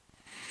idea.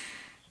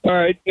 All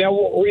right. Now,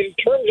 in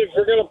terms of if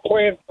you're going to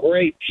plant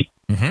grapes,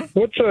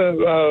 what's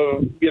a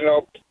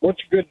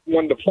good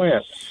one to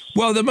plant?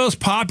 Well, the most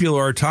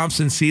popular are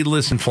Thompson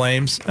Seedless and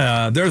Flames.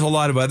 There's a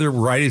lot of other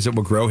varieties that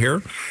will grow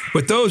here,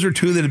 but those are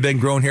two that have been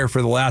grown here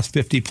for the last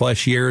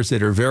 50-plus years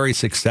that are very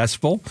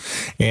successful,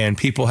 and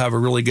people have a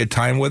really good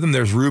time with them.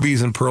 There's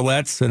rubies and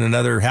pearlettes and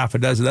another half a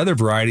dozen other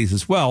varieties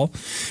as well.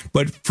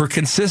 But for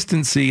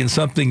consistency and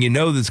something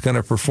that's going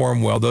to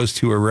perform well, those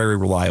two are very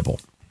reliable.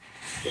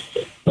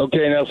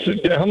 Okay, now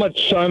how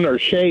much sun or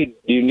shade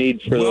do you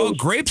need for those? Well,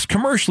 grapes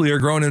commercially are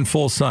grown in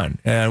full sun,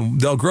 and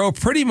they'll grow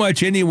pretty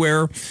much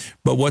anywhere,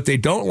 but what they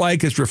don't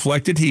like is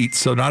reflected heat,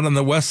 so not on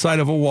the west side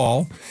of a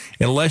wall,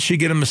 unless you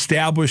get them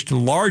established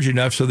and large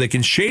enough so they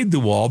can shade the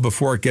wall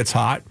before it gets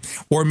hot,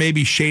 or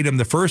maybe shade them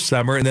the first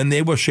summer, and then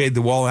they will shade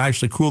the wall and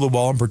actually cool the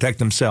wall and protect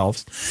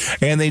themselves.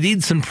 And they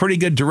need some pretty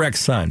good direct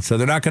sun, so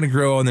they're not going to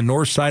grow on the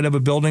north side of a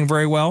building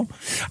very well.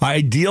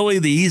 Ideally,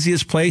 the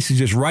easiest place is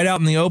just right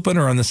out in the open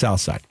or on the south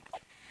side.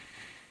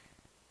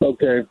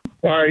 Okay.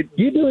 All right.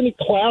 Do you do any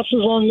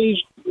classes on these?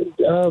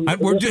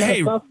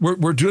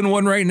 We're doing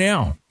one right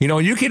now.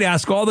 You can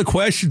ask all the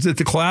questions at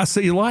the class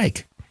that you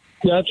like.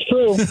 That's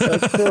true.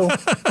 That's true.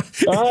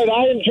 All right.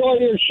 I enjoy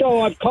your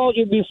show. I've called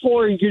you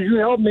before because you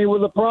helped me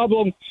with a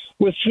problem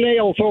with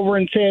snails over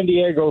in San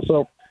Diego.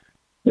 So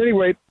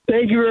anyway,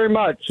 thank you very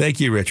much. Thank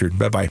you, Richard.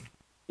 Bye-bye.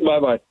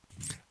 Bye-bye.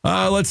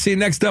 Let's see.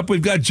 Next up,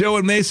 we've got Joe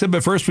and Mesa,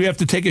 but first we have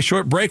to take a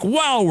short break.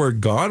 While we're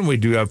gone, we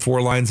do have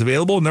 4 lines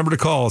available. Number to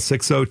call,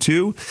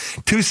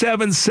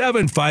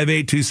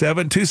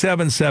 602-277-5827,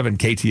 277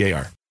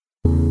 KTAR.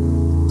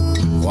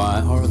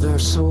 Why are there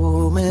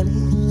so many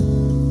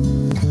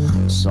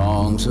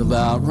songs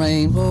about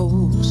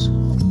rainbows?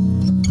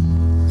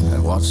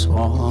 And what's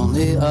on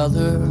the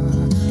other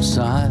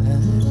side?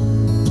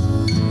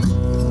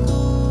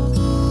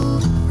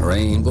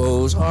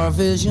 Rainbows are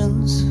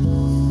visions,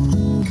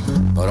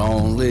 but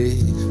only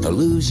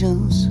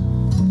illusions,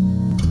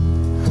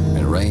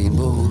 and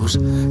rainbows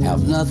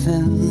have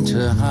nothing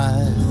to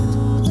hide.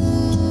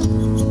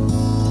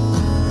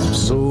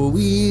 So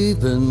we've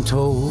been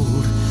told,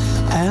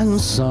 and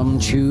some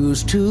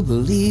choose to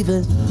believe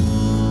it.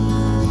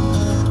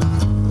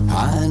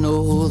 I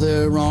know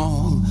they're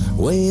wrong,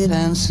 wait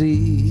and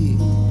see.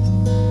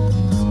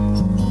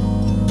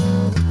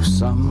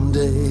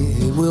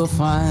 Someday we'll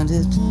find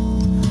it,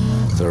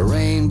 the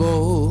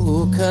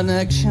rainbow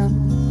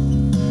connection.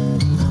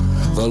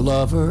 The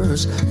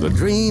lovers, the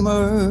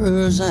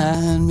dreamers,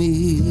 and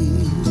me.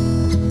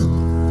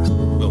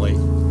 Willie.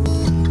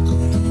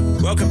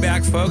 Welcome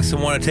back, folks.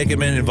 I want to take a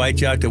minute and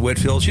invite you out to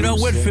Whitfill's.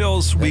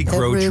 Whitfill's, we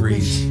grow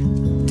trees.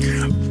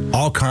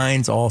 All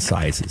kinds, all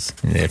sizes.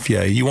 And if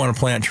you want to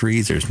plant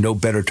trees, there's no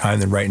better time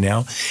than right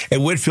now. At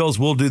Whitfill's,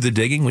 we'll do the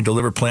digging. We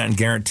deliver plant and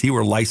guarantee.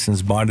 We're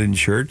licensed, bonded,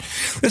 insured.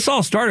 This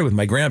all started with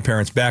my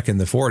grandparents back in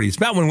the 40s,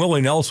 about when Willie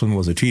Nelson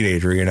was a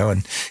teenager,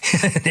 and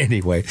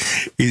anyway,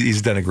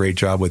 he's done a great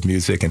job with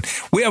music. And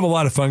we have a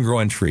lot of fun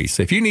growing trees.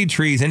 So if you need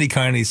trees, any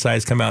kind, any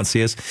size, come out and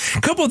see us.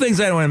 A couple of things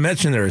I want to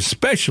mention that are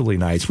especially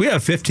nice. We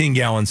have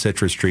 15-gallon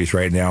citrus trees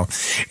right now,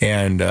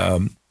 and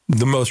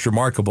the most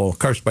remarkable, of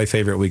course, my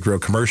favorite we grow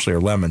commercially are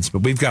lemons, but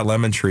we've got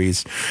lemon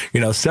trees,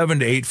 7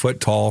 to 8 foot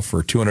tall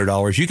for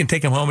 $200. You can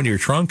take them home in your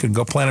trunk and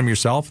go plant them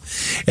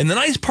yourself. And the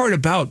nice part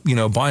about,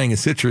 buying a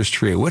citrus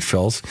tree at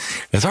Whitfill's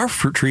is our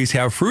fruit trees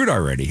have fruit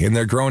already, and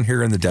they're grown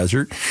here in the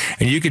desert.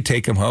 And you could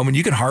take them home and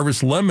you can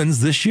harvest lemons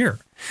this year.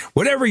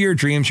 Whatever your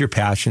dreams, your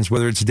passions,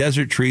 whether it's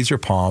desert trees or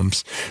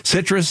palms,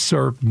 citrus,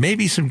 or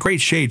maybe some great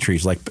shade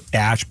trees like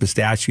ash,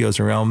 pistachios,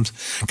 or elms,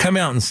 come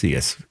out and see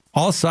us.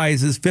 All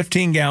sizes,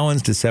 15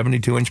 gallons to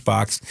 72-inch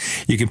box.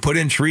 You can put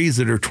in trees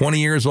that are 20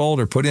 years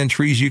old or put in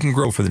trees you can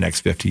grow for the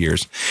next 50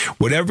 years.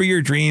 Whatever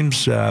your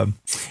dreams,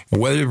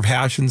 whether your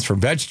passions for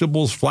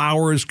vegetables,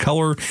 flowers,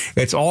 color,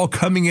 it's all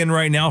coming in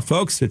right now,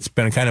 folks. It's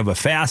been kind of a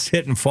fast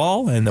hit in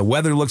fall, and the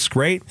weather looks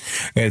great,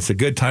 and it's a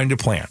good time to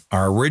plant.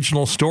 Our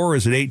original store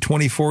is at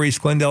 824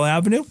 East Glendale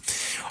Avenue.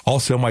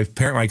 Also, my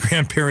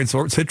grandparents'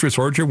 citrus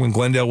orchard when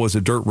Glendale was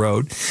a dirt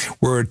road.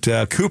 We're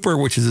at Cooper,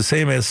 which is the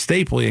same as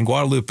Stapley in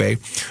Guadalupe.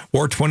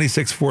 or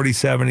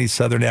 2647 East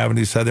Southern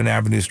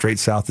Avenue, straight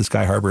south of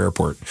Sky Harbor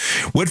Airport.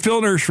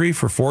 Whitfill Nursery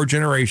for 4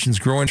 generations,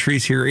 growing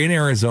trees here in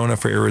Arizona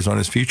for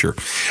Arizona's future.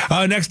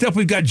 Next up,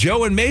 we've got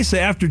Joe in Mesa.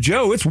 After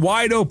Joe, it's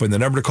wide open. The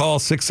number to call,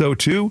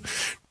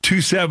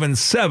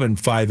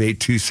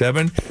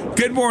 602-277-5827.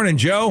 Good morning,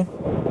 Joe.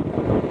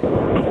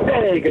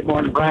 Hey, good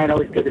morning, Brian.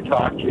 Always good to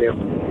talk to you.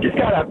 Just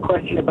got a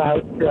question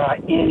about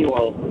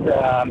annuals.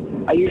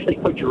 I usually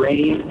put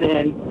geraniums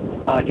in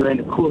during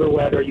the cooler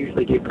weather.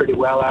 Usually do pretty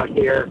well out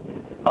here.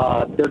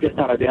 They're just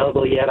not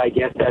available yet, I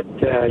guess, at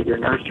your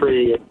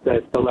nursery.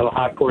 It's a little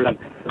hot for them.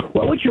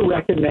 What would you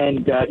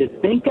recommend? Does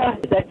Vinca,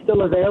 is that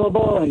still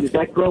available, and does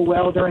that grow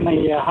well during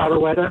the hotter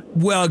weather?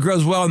 Well, it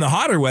grows well in the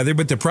hotter weather,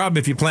 but the problem,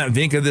 if you plant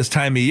Vinca this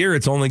time of year,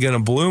 it's only going to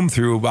bloom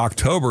through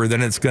October.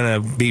 Then it's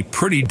going to be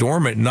pretty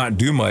dormant and not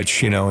do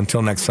much,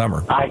 until next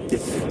summer. I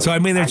see. So,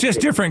 there's just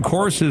different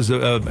courses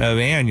of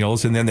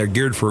annuals, and then they're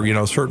geared for,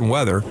 certain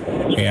weather.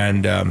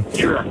 And,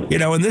 sure.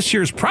 And this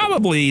year's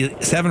probably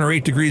 7 or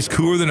 8 degrees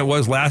cooler than it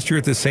was last year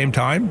at the same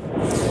time.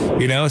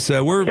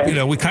 So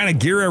we're, we kind of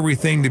gear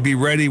everything to be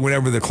ready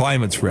whenever the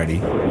climate's ready.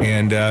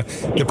 And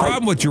the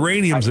problem with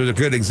geraniums is a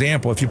good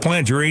example. If you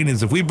plant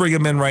geraniums, if we bring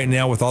them in right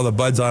now with all the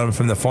buds on them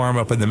from the farm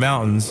up in the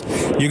mountains,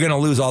 you're going to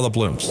lose all the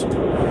blooms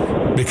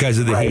because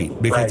of the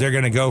heat. Because they're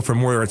going to go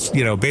from where it's,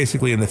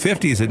 basically in the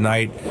 50s at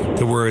night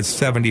to where it's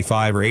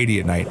 75 or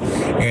 80 at night.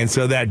 And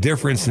so that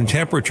difference in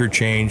temperature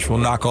change will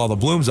knock all the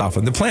blooms off.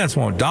 And the plants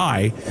won't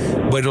die,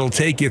 but it'll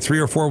take you 3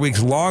 or 4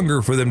 weeks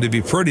longer for them to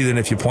be pretty than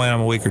if you plant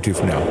them a week or two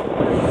from now.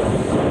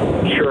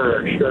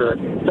 Sure.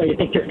 So you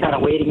think just kind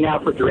of waiting now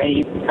for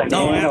geraniums to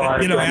come in?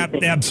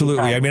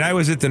 Absolutely. I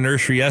was at the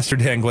nursery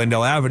yesterday on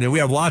Glendale Avenue. We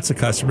have lots of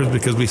customers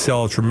because we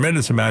sell a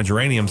tremendous amount of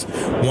geraniums,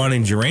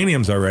 wanting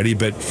geraniums already.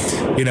 But,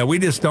 we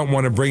just don't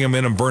want to bring them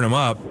in and burn them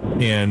up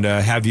and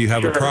have you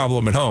have a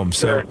problem at home.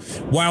 So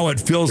while it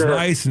feels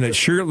nice and it's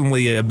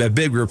certainly a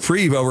big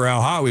reprieve over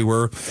how hot we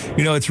were,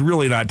 it's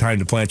really not time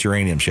to plant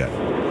geraniums yet.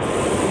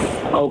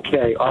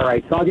 Okay. All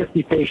right. So I'll just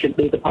be patient,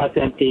 leave the pots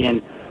empty,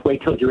 and wait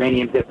till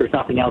geraniums if there's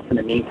nothing else in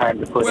the meantime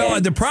to put in.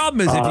 Well, the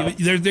problem is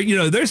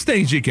there's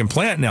things you can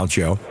plant now,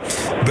 Joe.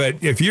 But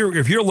if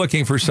you're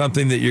looking for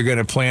something that you're going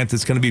to plant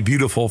that's going to be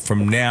beautiful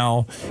from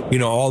now,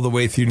 all the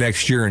way through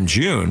next year in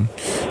June,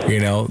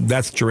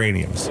 that's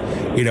geraniums.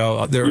 There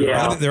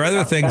are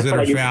other things that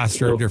are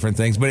faster and different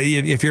things. But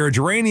if you're a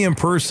geranium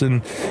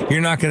person,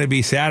 you're not going to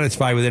be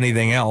satisfied with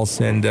anything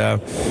else. And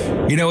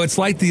it's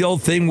like the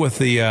old thing with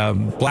the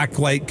black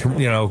light,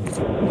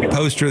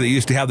 poster that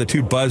used to have the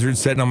 2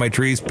 buzzards sitting on my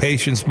trees.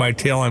 Patience, my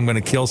tail, I'm going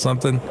to kill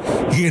something.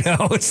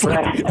 It's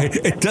like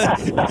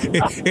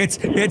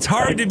it's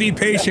hard to be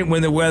patient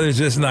when the weather's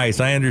just nice.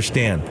 I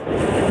understand.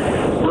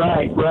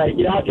 Right.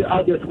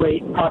 I'll just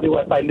wait. Probably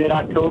by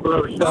mid-October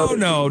or so. Oh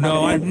no,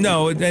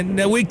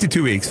 a week to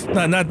 2 weeks.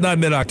 Not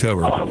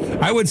mid-October.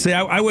 I would say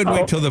I would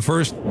wait till the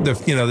first. So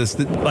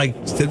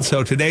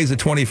today's the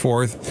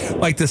 24th,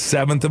 like the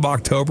 7th of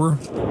October.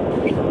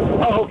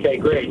 Oh, okay,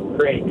 great.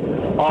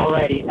 All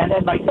righty. And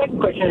then my second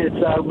question is,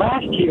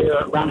 last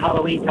year around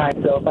Halloween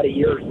time, so about a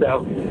year or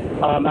so,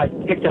 I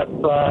picked up 2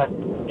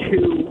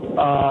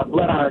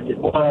 blood oranges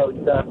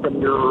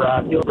from your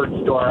Gilbert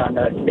store on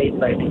the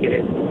Stateside, I think it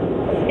is.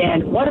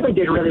 And one of them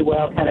did really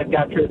well, kind of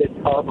got through this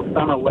horrible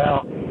summer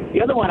well.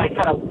 The other one, I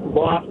kind of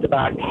lost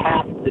about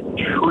half the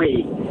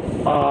tree.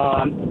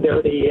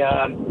 They're the,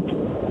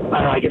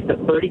 I guess the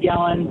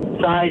 30-gallon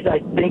size, I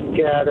think.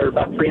 They're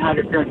about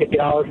 $350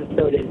 or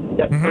so. Is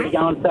that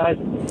 30-gallon size?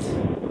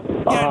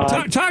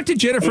 Yeah, talk to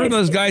Jennifer and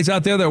those guys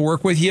out there that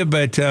work with you,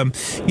 but,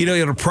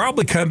 it'll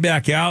probably come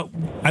back out.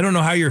 I don't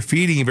know how you're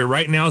feeding, but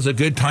right now is a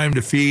good time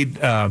to feed.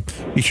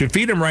 You should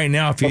feed them right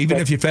now, even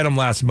if you fed them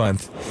last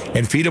month,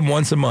 and feed them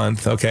once a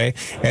month, okay?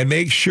 And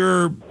make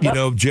sure,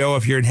 Joe,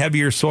 if you're in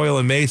heavier soil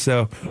in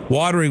Mesa,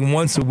 watering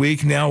once a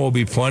week now will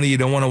be plenty. You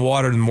don't want to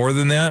water more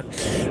than that.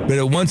 But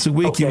at once a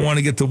week, you want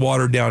to get the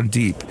water down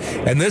deep.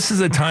 And this is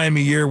a time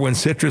of year when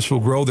citrus will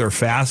grow their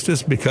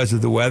fastest because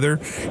of the weather.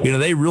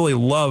 They really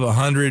love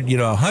 100.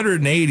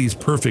 180 is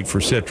perfect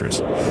for citrus.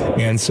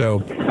 And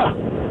so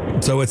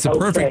it's the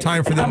perfect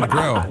time for them to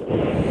grow.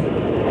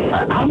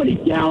 How many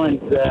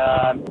gallons?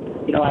 I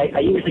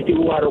usually do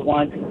water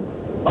once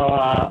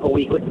a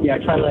week.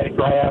 Try to let it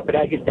dry out. But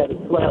I just have the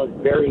soil is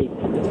very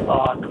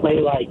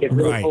clay-like. It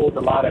really holds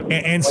a lot of.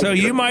 And so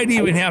you might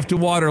even have to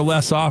water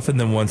less often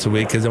than once a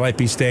week because it might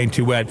be staying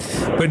too wet.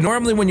 But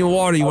normally when you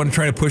water, you want to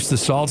try to push the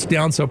salts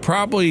down. So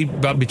probably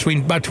about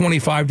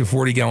 25 to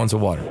 40 gallons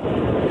of water.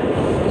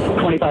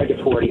 25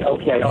 to 40.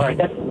 Okay, all right.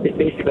 That's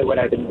basically what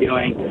I've been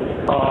doing.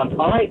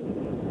 All right.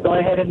 Go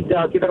ahead and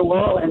give it a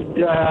whirl, and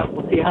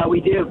we'll see how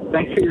we do.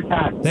 Thanks for your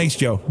time. Thanks,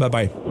 Joe.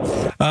 Bye-bye.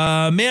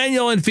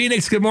 Manuel in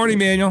Phoenix. Good morning,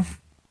 Manuel.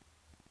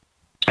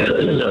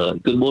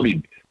 Good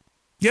morning.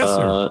 Yes,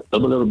 sir.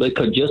 I'm a little bit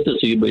congested,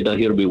 so you may not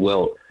hear me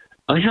well.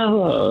 I have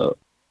a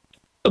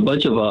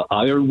bunch of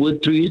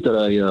ironwood trees that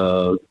I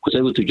was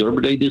able to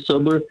germinate this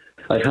summer.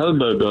 I have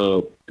them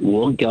in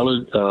 1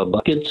 gallon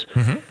buckets,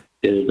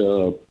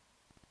 and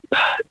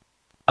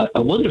I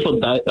wonder if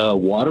I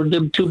water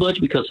them too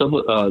much because some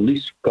at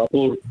least a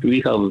couple,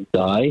 3 have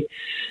died.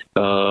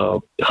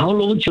 How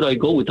long should I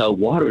go without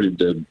watering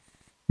them?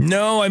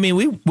 No, I mean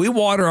we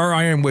water our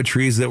ironwood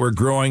trees that we're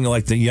growing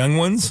like the young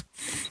ones.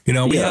 We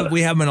have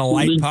them in a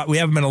light pot. We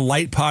have them in a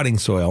light potting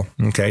soil.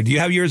 Okay. Do you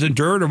have yours in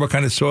dirt or what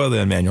kind of soil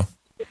then, Manuel?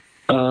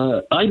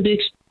 I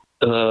mixed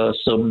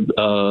some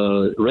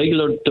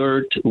regular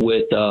dirt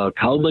with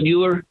cow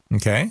manure.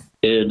 Okay.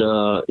 And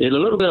a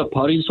little bit of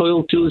potting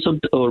soil too,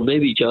 or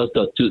maybe just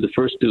the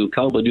first 2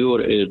 cow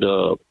manure and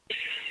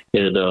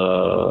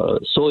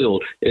soil.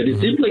 And it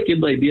seems like it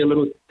might be a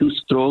little too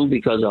strong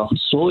because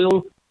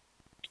soil.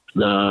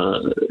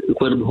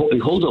 When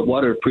it holds up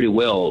water pretty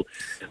well.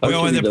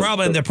 Well, and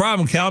the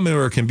problem, cow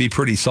manure can be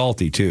pretty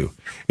salty too.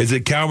 Is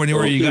it cow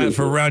manure you got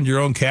for around your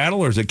own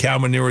cattle, or is it cow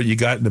manure you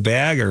got in the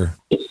bag, or?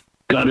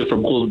 Got it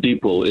from Home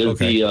Depot.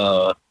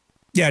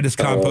 Just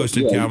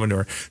composted cow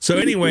manure. So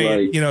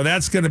anyway,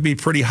 that's going to be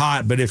pretty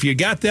hot. But if you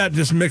got that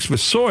just mixed with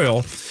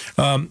soil,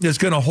 it's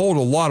going to hold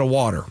a lot of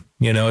water.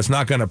 It's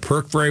not going to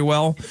perk very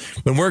well.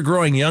 When we're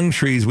growing young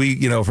trees,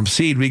 from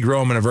seed, we grow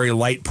them in a very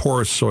light,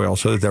 porous soil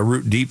so that they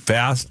root deep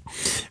fast.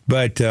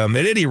 But at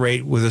any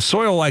rate, with a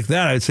soil like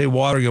that, I'd say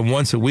watering them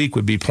once a week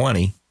would be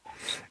plenty.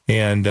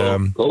 And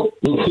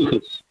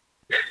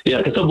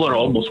yeah, because I water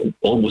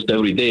almost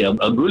every day.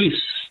 I'm really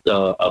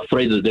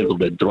afraid that they're going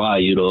to dry.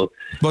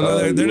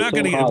 Well, they're not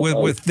going to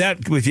with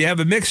that. If you have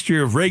a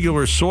mixture of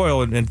regular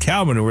soil and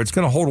cow manure, it's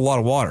going to hold a lot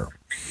of water.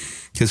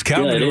 Because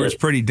cow manure is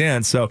pretty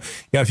dense. So,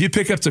 if you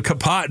pick up the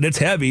pot and it's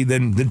heavy,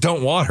 then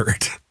don't water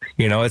it.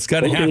 It's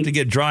got to have to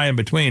get dry in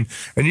between.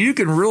 And you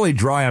can really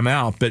dry them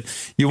out, but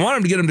you want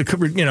them to get them to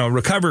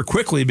recover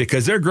quickly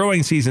because their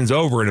growing season's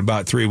over in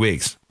about 3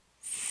 weeks.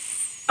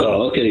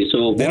 Oh, okay.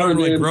 So they don't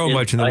really grow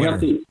much in the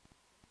winter.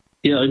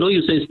 I know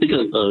you say stick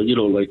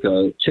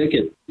check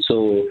it.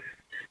 So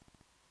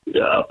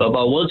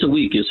about once a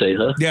week, you say,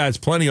 huh? Yeah, it's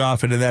plenty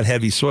often in that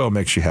heavy soil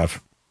mix you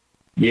have.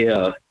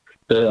 Yeah.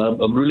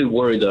 I'm really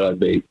worried that I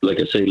may,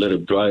 like I say, let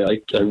it dry. I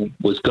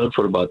was gone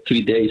for about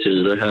 3 days,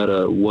 and I had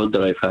one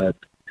that I've had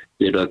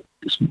in a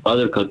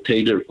other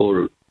container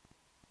for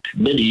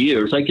many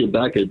years. I came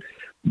back, and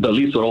the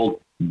leaves were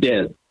all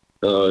dead.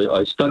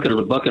 I stuck it in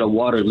a bucket of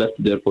water and left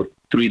it there for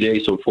 3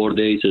 days or 4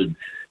 days, and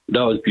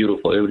now it's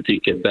beautiful. Everything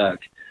came back.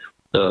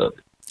 Well,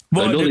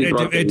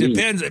 it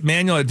depends,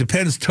 Manuel. It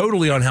depends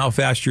totally on how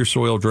fast your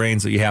soil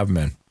drains that you have them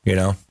in.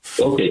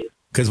 Okay.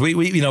 Because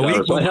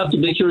so I have to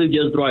make sure it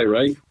gets dry,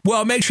 right?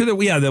 Well, make sure that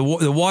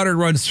the water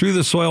runs through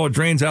the soil, it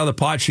drains out of the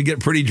pot. Should get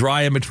pretty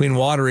dry in between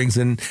waterings.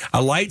 And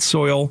a light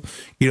soil,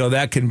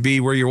 that can be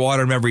where you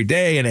water them every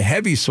day, and a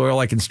heavy soil,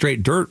 like in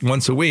straight dirt,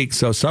 once a week.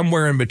 So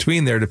somewhere in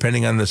between there,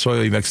 depending on the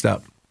soil you mixed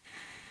up.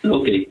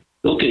 Okay.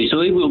 So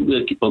it will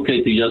be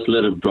okay to just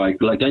let them dry.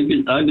 Like I've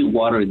been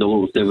watering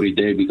almost every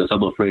day because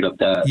I'm afraid of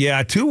that.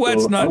 Yeah, too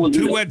wet's no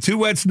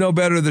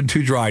better than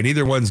too dry.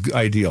 Neither one's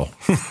ideal.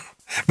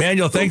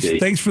 Manuel,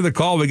 thanks for the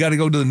call. We got to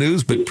go to the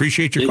news, but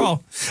appreciate your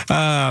call.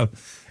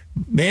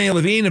 Manuel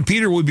Levine and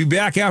Peter will be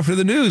back after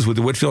the news with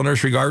the Whitfill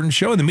Nursery Garden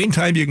Show. In the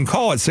meantime, you can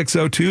call at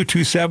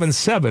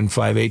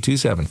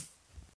 602-277-5827.